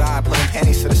ride, reside, put them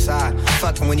panties to the side.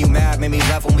 Fucking when you mad, made me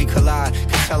love when we collide.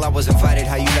 Could tell I was invited,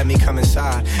 how you let me come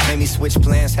inside. Made me switch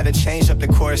plans, had to change up the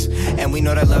course. And we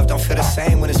know that love don't feel the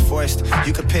same when it's forced.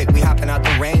 You could pick, we hopping out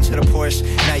the range of the Porsche.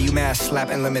 Now you mad,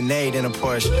 slapping lemonade in a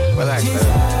Porsche. Relax,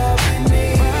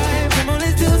 man. Come on,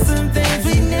 let's do some things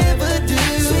we never do.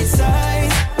 Switch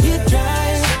sides, you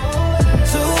drive.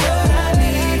 So what I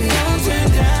need, don't turn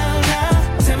down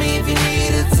now. Tell me if you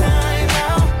need a time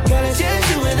out. Gotta change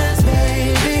you and us,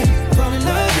 baby. Fall in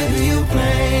love if you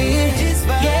play. It's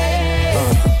fine.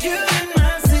 Yeah, you in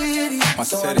my city. My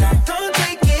so city. Don't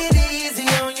take it easy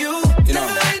on you. You know.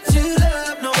 Never let you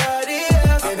love nobody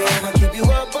else. Baby, I'ma keep you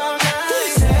up all night.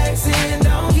 Sexy and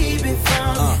don't keep it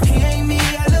from. He ain't me,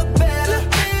 I look better.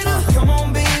 Come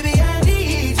on, baby, I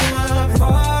need you up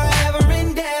forever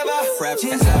and ever.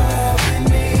 Just love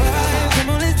with me. Come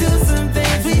on, let's do some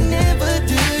things we never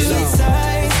do. Switch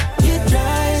sides, you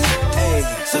drive.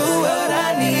 So what I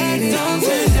need, don't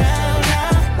turn down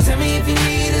now. Tell me if you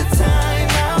need a time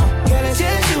out. Gotta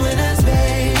change you and us,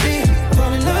 baby.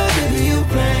 Fall in love if you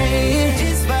play.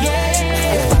 It's fine.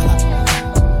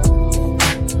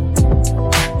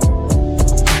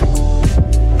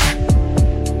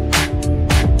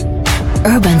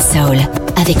 Urban Soul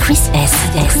avec Chris S.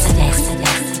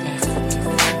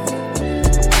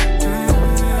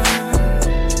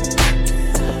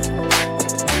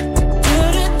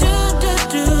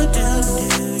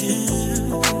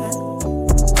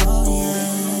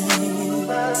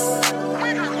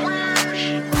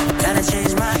 Gotta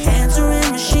change my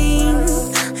answering machine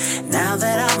now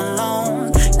that I'm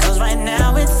alone. Cause right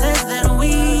now it says that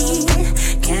we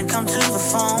can't come to the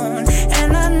phone.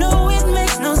 And I know it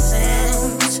makes no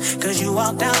sense, cause you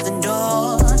walked out the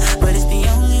door. But it's the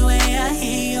only way I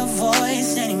hear your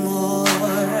voice anymore.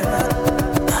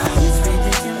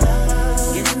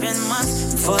 It's been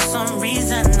months, for some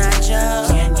reason I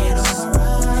just can't get over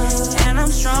us. And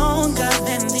I'm stronger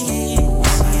than this.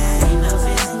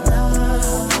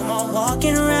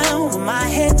 Walking around with my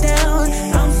head down,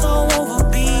 I'm so over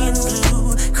being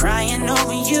blue, crying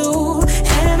over you.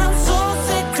 And I'm so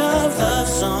sick of love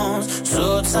songs,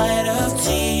 so tired of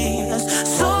tears,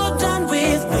 so done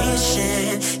with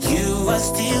wishing you were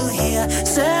still here.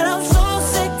 Said I'm so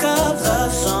sick of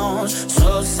love songs,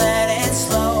 so sad and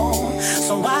slow.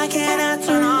 So why can't I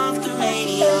turn off the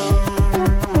radio?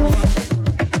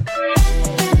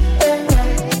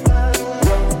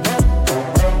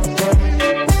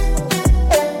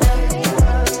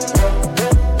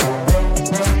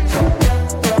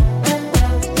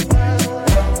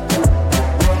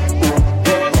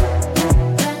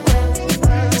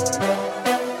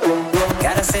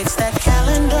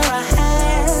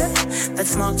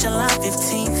 Let's mark July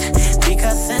 15th.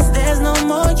 Because since there's no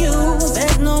more you,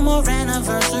 there's no more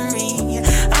anniversary.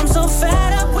 I'm so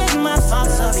fed up with my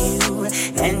thoughts of you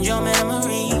and your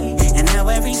memory. And how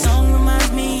every song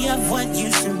reminds me of what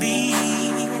used to be.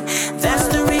 That's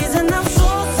the reason I'm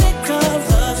so sick of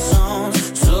love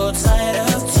songs, so tired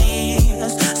of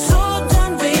tears, so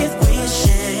done with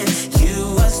wishing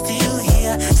you were still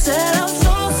here. Said I'm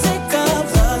so sick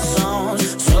of love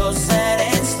songs, so sad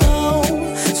and slow.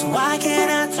 So why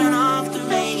can't I turn off the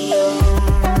radio?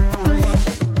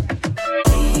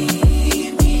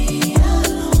 Leave me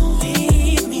alone,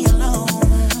 leave me alone.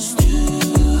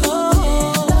 Oh,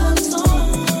 love song.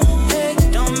 Hey,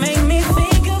 don't make me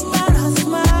think about her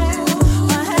smile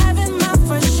while having my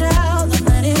first child and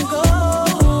let it go.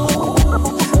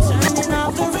 Turning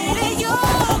off the radio,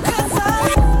 'cause I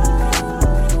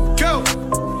Go!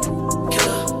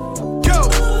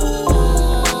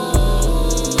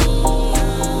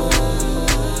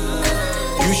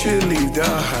 You should leave the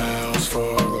house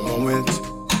for a moment.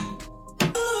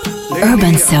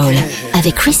 Urban Soul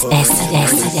avec Chris S.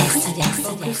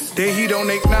 That he don't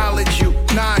acknowledge you.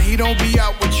 Nah, he don't be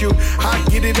out with you. I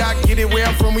get it. Where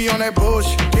I'm from, we on that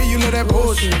bullshit. Yeah, you know that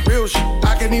bullshit, real shit.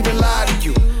 I can't even lie to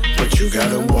you, but you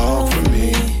gotta walk for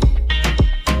me.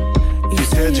 You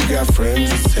said you got friends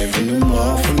and saving them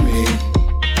all for me.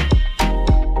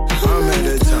 I'm at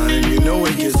a time, you know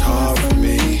it gets hard for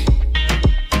me.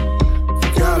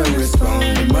 Gotta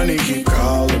respond, the money keep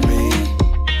calling me.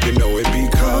 You know it be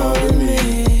calling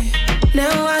me.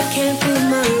 now I can't prove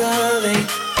my loving.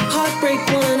 Heartbreak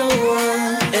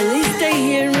 101. At least stay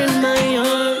here in my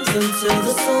arms until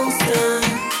the song's done.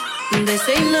 They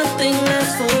say nothing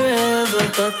lasts forever,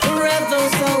 but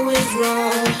forever's always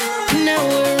wrong. Now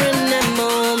we're in that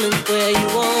moment where you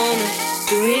wanna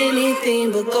do anything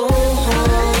but go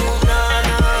home. Nah,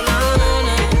 nah.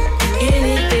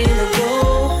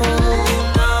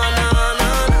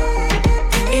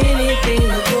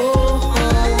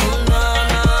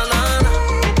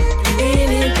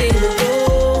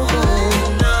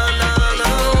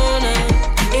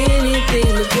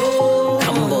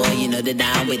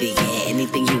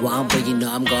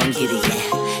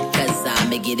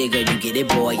 it, girl, you get it,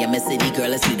 boy. I'm a city girl,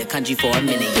 let's leave the country for a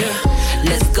minute, yeah.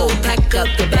 Let's go pack up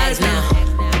the bags now.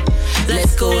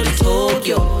 Let's go to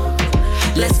Tokyo.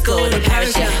 Let's go to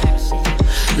Paris, yeah.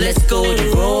 Let's go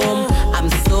to Rome. I'm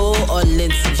so all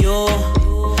into you.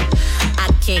 I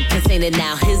can't contain it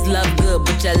now. His love good,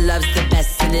 but your love's the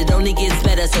best. And it only gets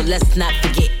better, so let's not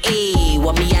forget. Ayy,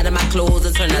 want me out of my clothes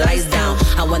and turn the lights down.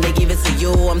 I wanna give it to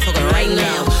you, I'm talking right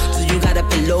now. So you got a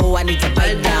pillow, I need to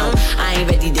bite down. I ain't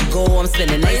ready to go, I'm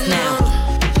spending nights now.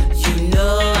 You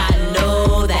know, I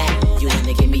know that you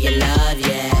wanna give me your love,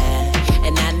 yeah.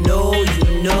 And I know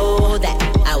you know that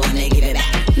I wanna give it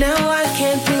back. Now I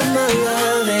can't prove my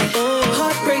love,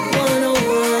 Heartbreak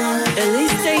 101. At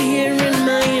least stay here in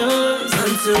my arms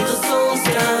until the soul's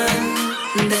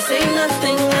done. This ain't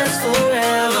nothing lasts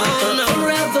forever, but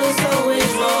forever's always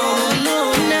wrong.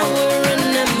 Now we're in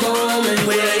that moment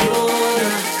where you wanna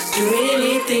do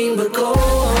anything but go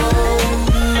home.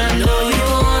 I know you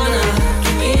wanna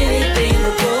do anything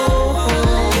but go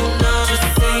home. Just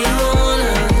say you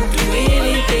wanna do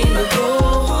anything but go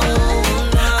home.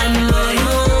 I know you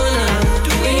wanna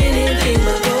do anything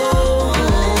but go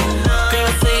home.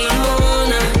 Girl, say you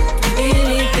wanna do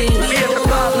anything but go home. We at the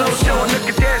Pablo show on the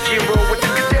Kardashian road with the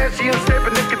Kardashian step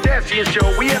in the Kardashian show.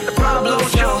 We at the Pablo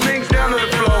show, things down to the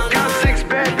floor. Got 6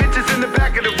 bad bitches in the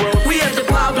back of the road. We at the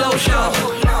Pablo show.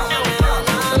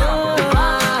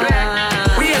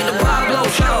 We at the Pablo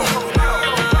show.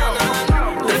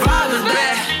 The vibe is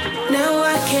back. Now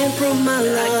I can't prove my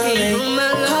love.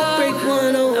 Heartbreak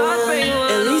 101.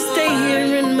 At least stay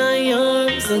here in my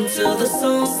arms until the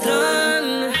song's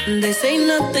done. They say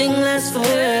nothing lasts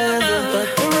forever, but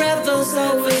forever's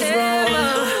always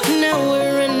wrong. Now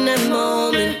we're in that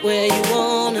moment where you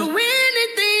wanna do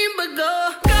anything but go.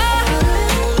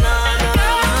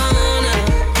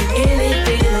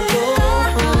 Anything but go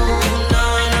home.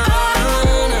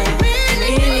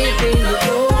 Anything but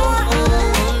go home.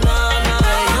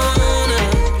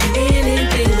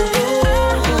 Anything but go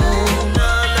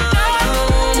home.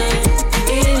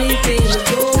 Anything but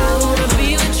go. I wanna be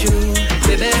with you,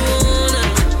 baby.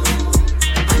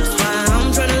 That's why I'm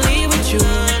tryna leave with you,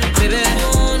 baby.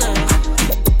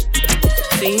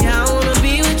 See, I wanna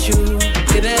be with you,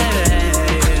 baby.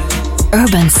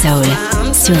 Urban Soul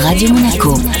sur Radio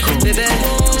Monaco. Baby,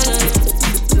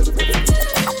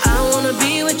 I wanna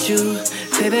be with you,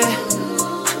 baby.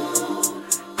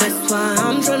 That's why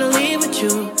I'm tryna leave with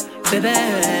you, baby.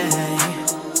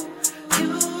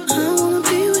 I wanna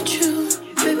be with you,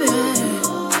 baby.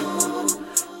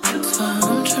 That's why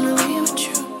I'm tryna leave with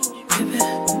you, baby.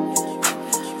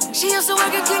 She used to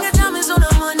work at King of Diamonds on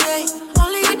a Monday.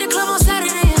 Only hit the club on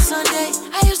Saturday and Sunday.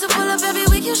 I used to pull up every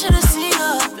week, you should've seen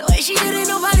her. The way she did it,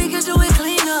 nobody could do it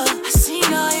cleaner. I seen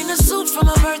her in a suit for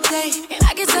my birthday, and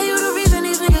I can tell you the reason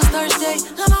these niggas thirsty.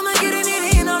 Now mama getting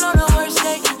it in on the worst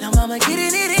day. Now mama getting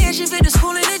it in, she fit the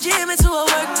school and the gym into a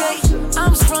work day.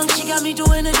 I'm sprung, she got me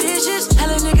doing the dishes.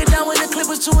 Hell a nigga down when the clip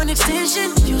was to an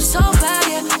extension. You so bad,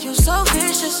 yeah, you so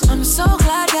vicious. I'm so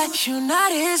glad that you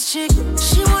not his chick.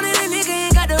 She wanted a nigga,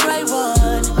 ain't got the right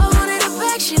one. I wanted a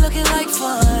bag, she looking like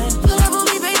fun. Pull up on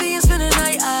me, baby, and spend the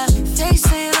night. They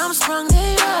saying I'm sprung,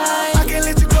 they right. I can't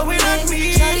let you go without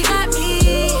me. Shawty got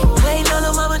me. Wait, no,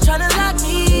 no, mama tryna lock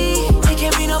me. It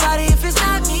can't be nobody if it's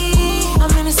not me.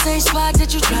 I'm in the same spot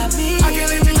that you dropped me. I can't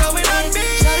let you go without me.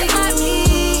 Shawty got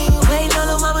me. Wait, no,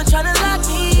 no, mama tryna lock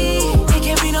me. It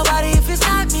can't be nobody if it's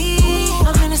not me.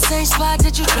 I'm in the same spot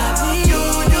that you dropped me.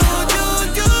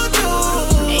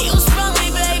 And you sprung me,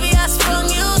 baby, I sprung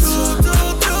you too.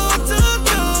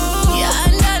 Yeah,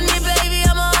 undone me, baby,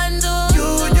 I'm a undo.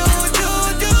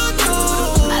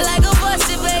 I like a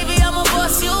bossy, baby, I'm a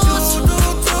boss you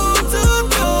too.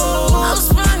 I'm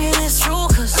sprung and it's true,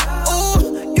 cause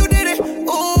ooh, you did it,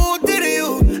 ooh, did it,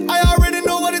 you. I already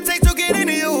know what it takes to get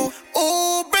into you.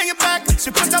 Ooh, bring it back.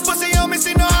 She put that pussy on me,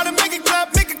 she know how to make it clap,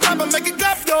 I make it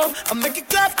clap, yo. I make it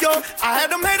clap, yo. I had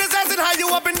them haters asking how you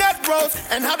up in that road,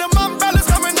 and how them umbrellas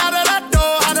coming out of that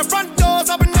door, how the front doors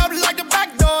open up like the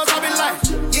back doors. I be like,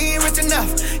 you ain't rich enough,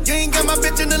 you ain't got my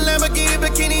bitch in the Lamborghini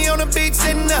bikini on the beach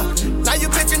sitting up. Now you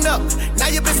bitching up, now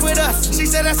you bitch with us. She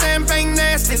said that champagne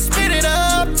nasty, spit it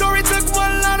up. Tory took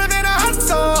one line of it, a hot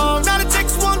song. Now the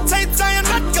chicks want tape saying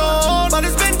not gone, but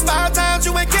it's been 5 times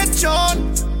you ain't get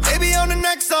on. Baby on the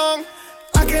next song,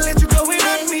 I can't let you go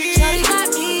without me. Shawty got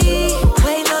me.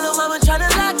 Wait, no, no, mama tryna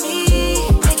lock me.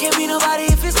 It can't be nobody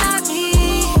if it's not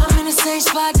me. I'm in the same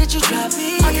spot that you dropped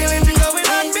me. I can't let you go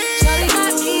without me. Shawty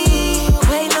got me.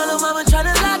 Wait, no, no, mama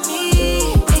tryna lock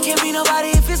me. It can't be nobody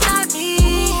if it's not me.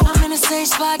 I'm in the same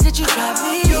spot that you dropped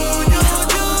me.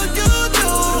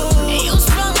 And you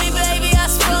sprung me, baby, I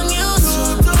sprung you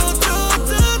too.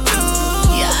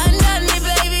 Yeah,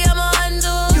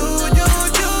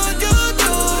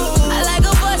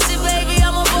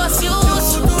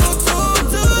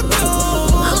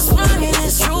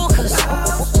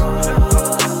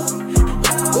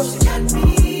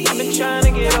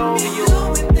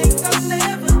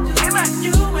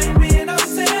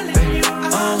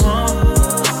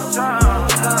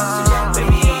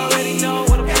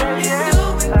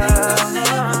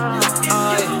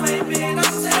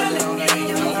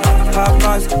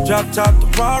 Benz, drop top the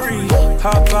Rari.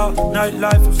 Hop out,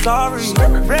 nightlife, I'm sorry.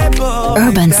 Red Bull,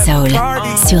 Urban Soul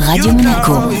sur Radio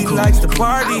Monaco. He likes to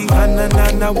party.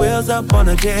 Na wheels up on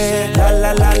a jet. La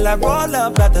la la la, roll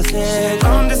up at the set.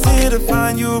 I'm just here to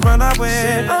find you, run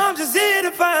away. I'm just here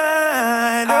to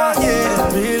find. Oh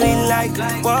yeah, really like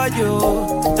what you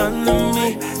done to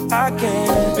me. I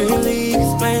can't really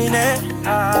explain it.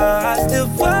 I still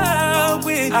fall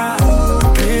with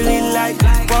you. Really like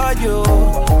what you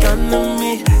done to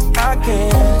me. I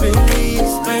can't really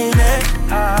explain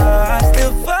it. I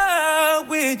still fall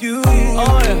with you.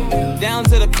 Oh yeah, down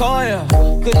to the core, yeah.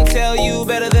 Couldn't tell you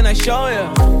better than I show you.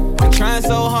 I'm trying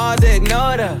so hard to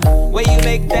ignore the way you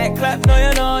make that clap, no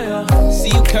you know ya. See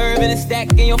you curving and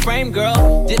stack in your frame,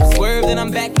 girl. Dip swerve, then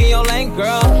I'm back in your lane,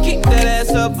 girl. Keep that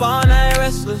ass up all night,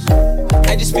 restless.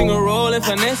 I just finger roll and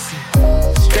finesse it.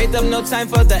 Straight up, no time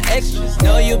for the extras.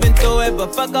 Know you've been through it,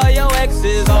 but fuck all your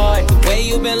exes. Oh, the way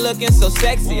you been looking so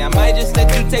sexy, I might just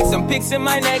let you take some pics in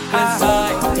my necklace.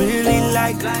 I really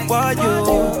like what you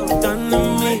done to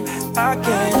me. I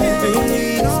can't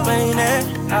really explain it.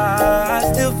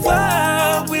 I still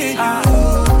fall with you.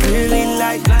 Really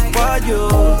like what you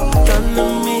done to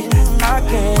me. I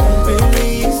can't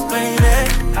really explain it.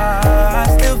 I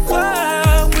still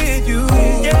fall with you.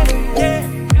 Yeah, yeah.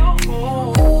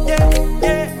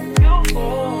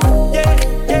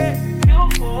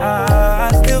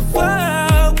 I still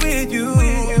fall with you.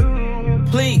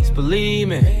 Please believe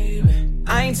me,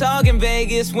 I ain't talking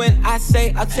Vegas when I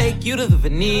say I'll take you to the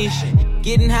Venetian.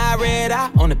 Getting high red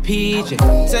eye on the PJ.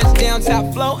 Touchdown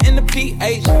top flow in the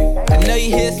PH. I know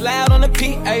you hear loud on the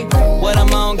PA. What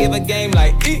I'm on, give a game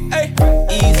like EA.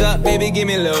 Ease up, baby, give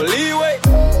me a little leeway.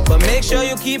 But make sure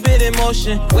you keep it in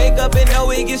motion. Wake up and know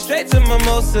we get straight to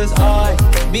mimosas. Alright,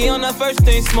 be on the first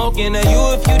thing smoking. And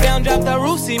you, if you down, drop the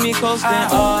roof, see me coasting.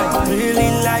 I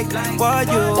really like what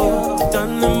you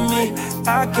done to me.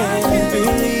 I can't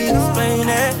really explain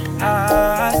it.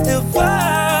 I still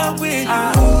fall with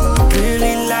you.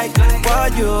 Really like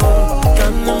what you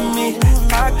done to me.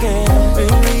 I can't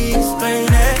really explain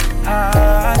it. I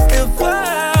still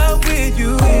fall with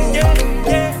you. Yeah,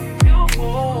 yeah.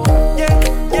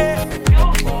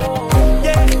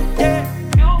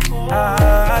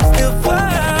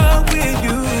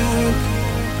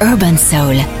 Urban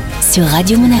Soul sur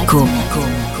Radio Monaco.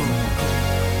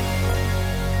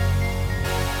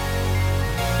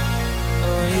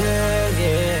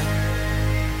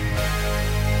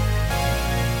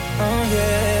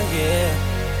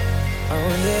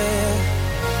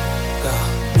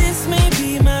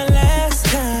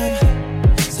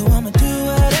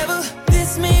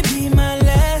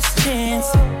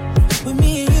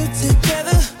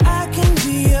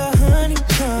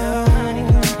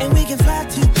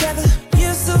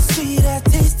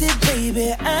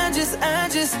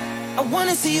 I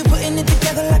wanna see you putting it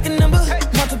together like a number.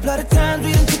 Multiply the times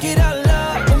we done took it all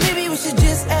up. Or maybe we should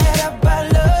just add up our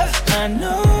love. I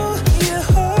know you're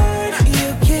hard,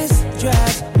 your kiss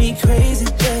drives me crazy,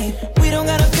 babe. We don't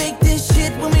gotta fake this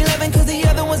shit when we loving, cause the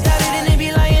other ones got it and they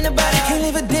be lying about it. Can't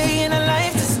live a day in a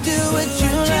life, just do what you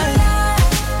like.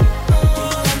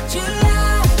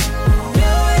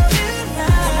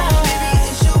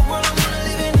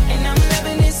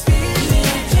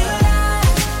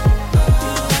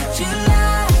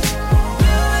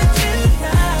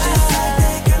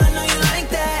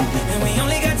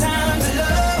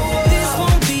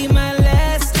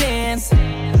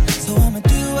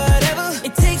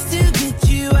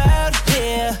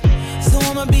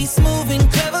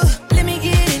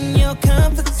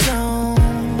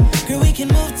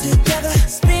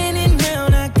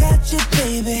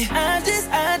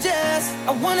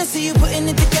 See you putting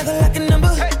it together like a number.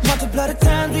 Multiply the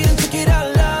times we done took it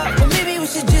all up. Or maybe we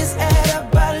should just add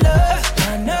up our love.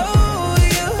 I know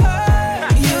you're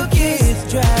hard, your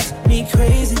kiss drives me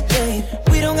crazy, babe.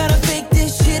 We don't gotta fake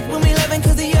this shit when we loving,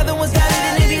 cause the other ones got it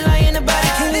and they be lying about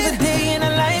it. Can't live a day in a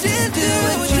life, just do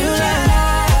what you like.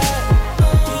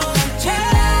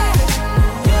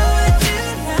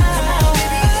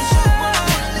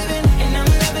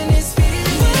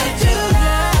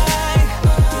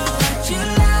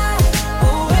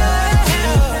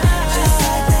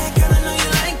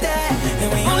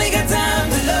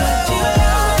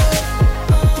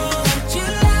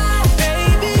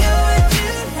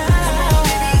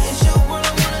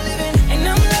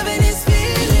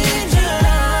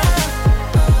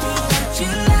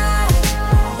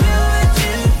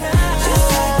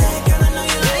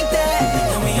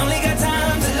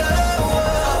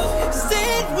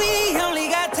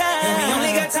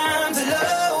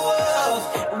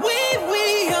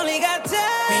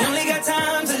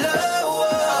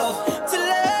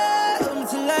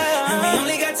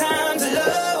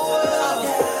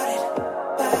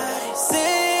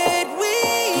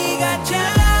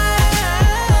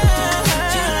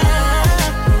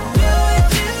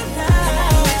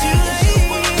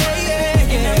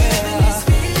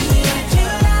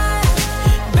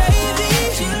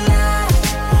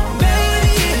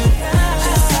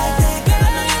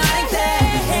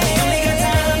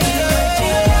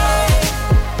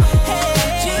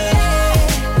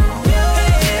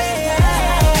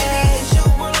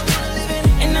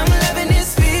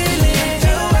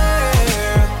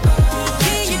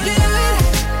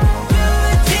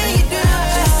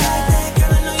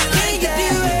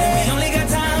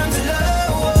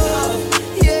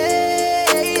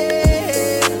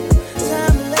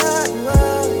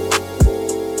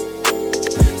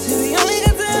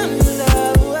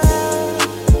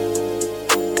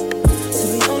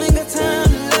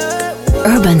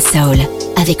 Urban Soul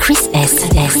avec Chris S.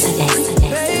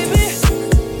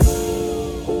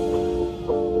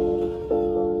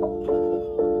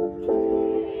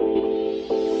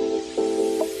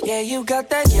 Yeah, you got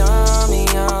that yummy,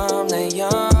 that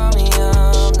yummy,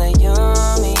 that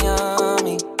yummy,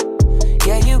 yummy.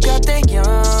 Yeah, you got that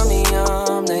yummy,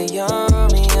 that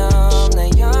yummy,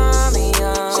 that yummy,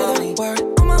 yummy. Say the word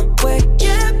on my way.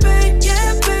 Yeah, babe,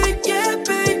 yeah, babe, yeah,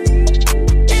 babe.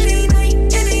 Any night,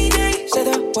 any day. Say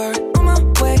the word on my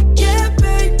way. Yeah,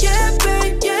 babe, yeah,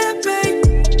 babe, yeah, babe.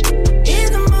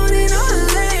 In the morning or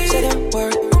late. Say the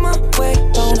word on my way.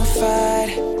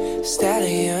 Bonafide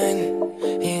stallion.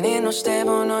 Ain't no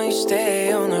stable, no, you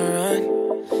stay on the run.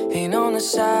 Ain't on the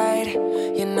side,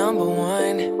 you're number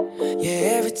one.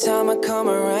 Yeah, every time I come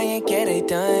around, you get it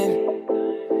done.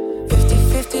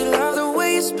 50-50, love the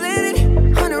way you split it.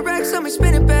 100 racks on me,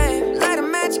 spin it, babe. Light a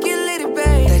match, get lit,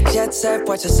 babe. That jet set,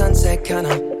 watch the sunset,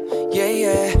 kinda. Yeah,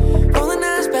 yeah. Rolling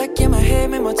eyes back in my head,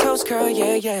 make my toes curl,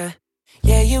 yeah, yeah.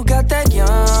 Yeah, you got that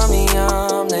yummy,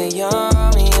 that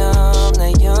yummy,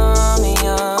 that yummy,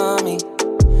 yummy.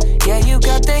 Yeah, you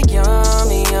got that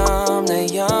yummy,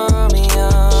 that yummy,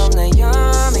 that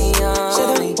yummy, yummy. Say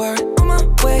the word on my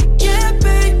way. Yeah,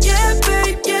 babe, yeah,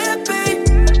 babe, yeah, babe.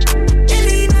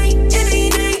 Any night, any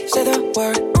day. Say the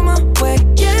word on my way.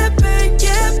 Yeah, babe,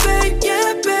 yeah, babe,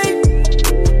 yeah, babe.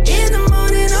 In the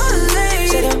morning or late.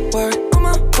 Say the word on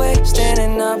my way.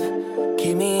 Standing up,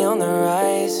 keep me on the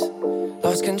rise.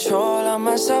 Lost control of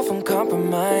myself, I'm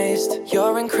compromised.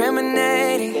 You're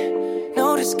incriminating.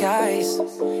 No disguise,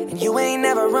 and you ain't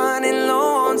never running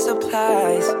low on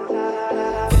supplies.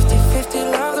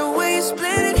 50-50, love the way you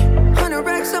split it. 100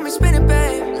 racks on me, spin it,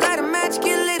 babe. Light a match,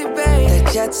 get lit, babe.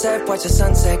 That jet set, watch the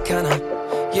sunset, kinda.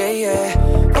 Yeah, yeah.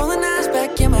 Rolling eyes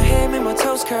back in my head, make my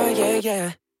toes curl, yeah,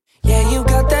 yeah. Yeah, you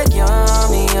got that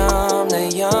yummy,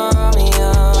 that yummy,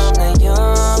 that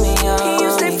yummy, yummy.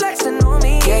 You stay flexing on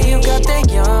me. Yeah, you got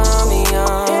that yummy,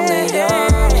 that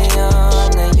yummy,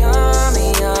 that yummy,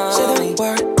 yummy. Say the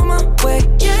word on my way.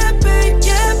 Yeah, babe,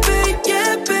 yeah, babe,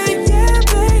 yeah, babe, yeah,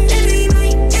 babe. Any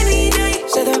night, any day.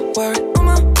 Say the word on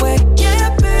my way. Yeah,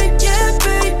 babe, yeah,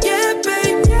 babe, yeah,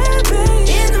 babe, yeah, babe.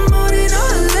 In the morning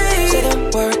or late. Say the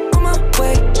word on my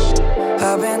way.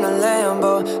 Hop in the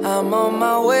Lambo, I'm on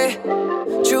my way.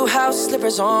 True house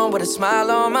slippers on with a smile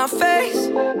on my face.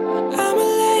 I'm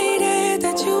elated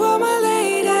that you are my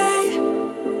lady.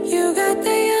 You got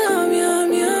the yum,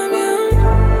 yum, yum, yum.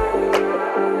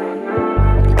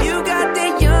 You got the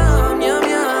yum, yum,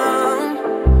 yum.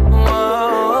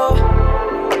 Whoa.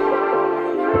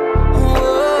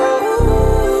 Whoa.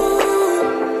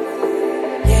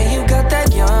 Yeah, you got that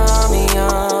yummy,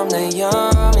 that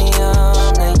yummy,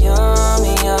 that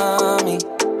yummy, yummy.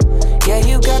 Yeah,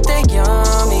 you got that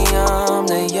yummy,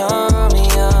 that yummy,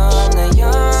 that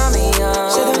yummy, yummy.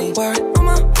 Say the word on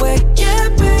my way. Yeah,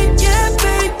 babe, yeah,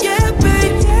 babe, yeah,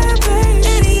 babe, yeah, babe.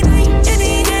 Any night,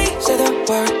 any day. Say the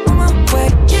word on my way.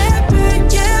 Yeah, babe,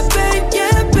 yeah, babe,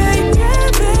 yeah, babe, yeah,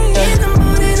 babe. In the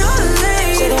morning or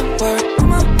late. Say the word on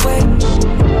my way.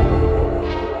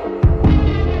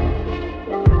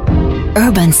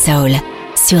 Urban Soul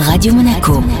sur Radio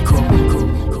Monaco.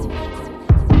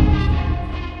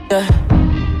 Yeah.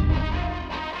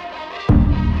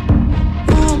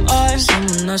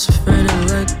 Someone that's afraid to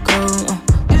let go.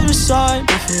 You decide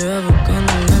if you're ever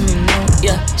gonna let me know.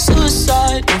 Yeah,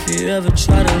 suicide if you ever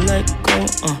try to let go.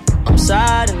 I'm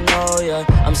sad, I know, yeah.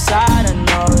 I'm sad, I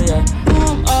know, yeah. Who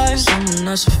am I? Someone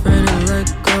that's afraid to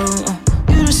let go.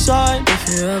 You decide if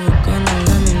you're ever gonna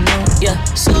let me know. Yeah,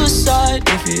 suicide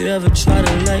if you ever try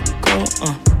to let go.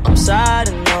 I'm sad,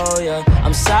 I know, yeah.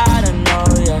 I'm sad, I know,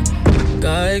 yeah.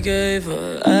 I gave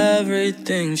her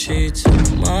everything. She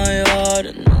took my heart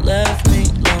and left me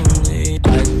lonely.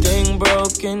 I think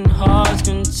broken hearts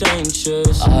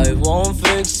contagious. I won't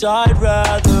fix, I'd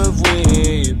rather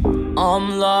weep.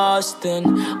 I'm lost and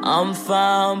I'm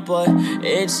found, but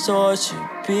it's torture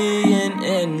being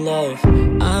in love.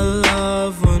 I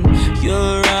love when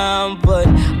you're around, but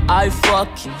I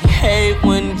fucking hate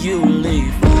when you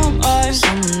leave. Who am I?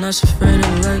 Someone that's afraid to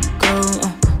let go.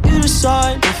 You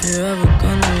decide if you're ever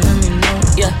gonna let me know.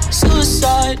 Yeah,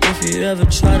 suicide if you ever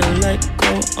try to let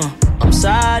go. I'm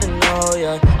sad, I know,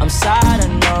 yeah. I'm sad, I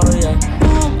know, yeah.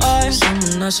 Who am I?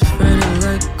 Someone that's afraid to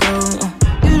let go.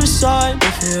 You decide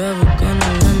if you're ever gonna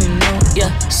let me know.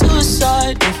 Yeah,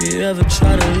 suicide if you ever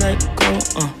try to let go.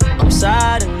 I'm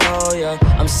sad, I know, yeah.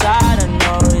 I'm sad, I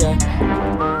know, yeah.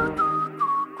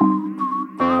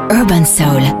 Urban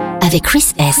Soul avec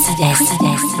Chris S.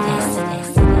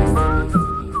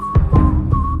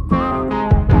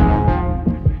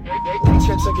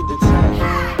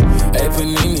 Hey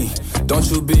Panini, Don't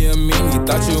you be a meanie,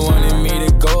 thought you wanted me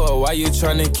to go, or why you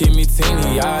tryna keep me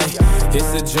teeny?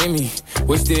 It's a dreamy,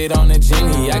 wished it on a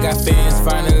genie. I got fans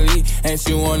finally, ain't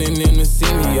you wanting them to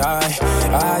see me?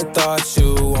 I thought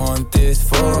you want this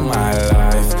for my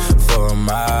life, for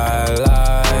my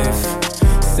life.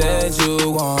 Said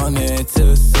you wanted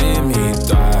to see me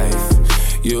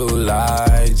thrive. You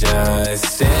lied,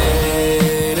 just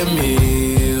say to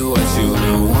me what you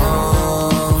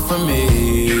want from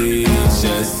me.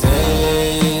 Just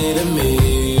say to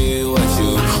me what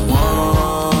you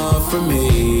want from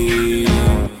me.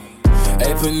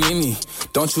 Hey Panini,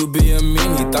 don't you be a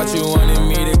meanie. Thought you wanted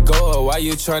me to go, or why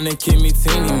you tryna keep me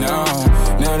teeny?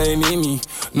 Now they need me.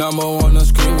 Number one, no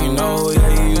screaming. No,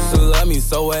 yeah, you used to love me,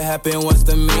 so what happened? What's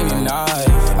the meaning?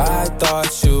 I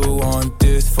thought you want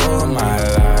this for my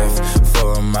life,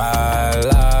 for my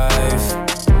life.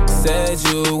 Said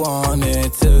you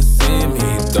wanted to see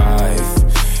me thrive.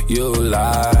 You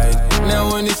lied.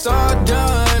 Now when it's all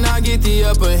done, I get the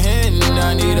upper hand.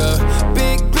 I need a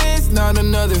big bitch, not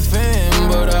another fan,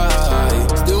 but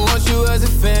I still want you as a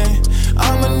fan.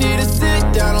 I'ma need to sit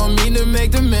down, don't mean to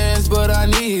make demands, but I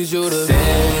need you to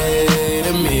say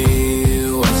to me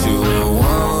what you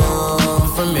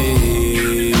want from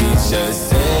me. Just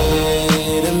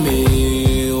say to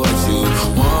me what you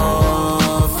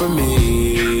want from me.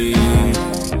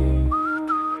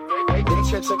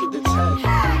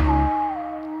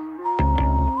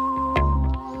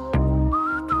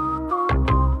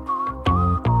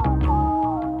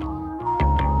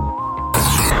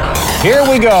 Here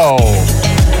we go.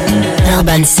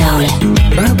 Urban Soul,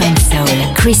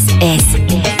 Chris S.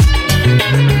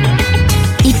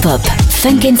 Hip Hop,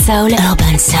 Funk and Soul,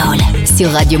 Urban Soul sur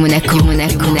Radio Monaco.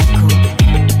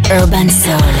 Urban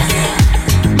Soul.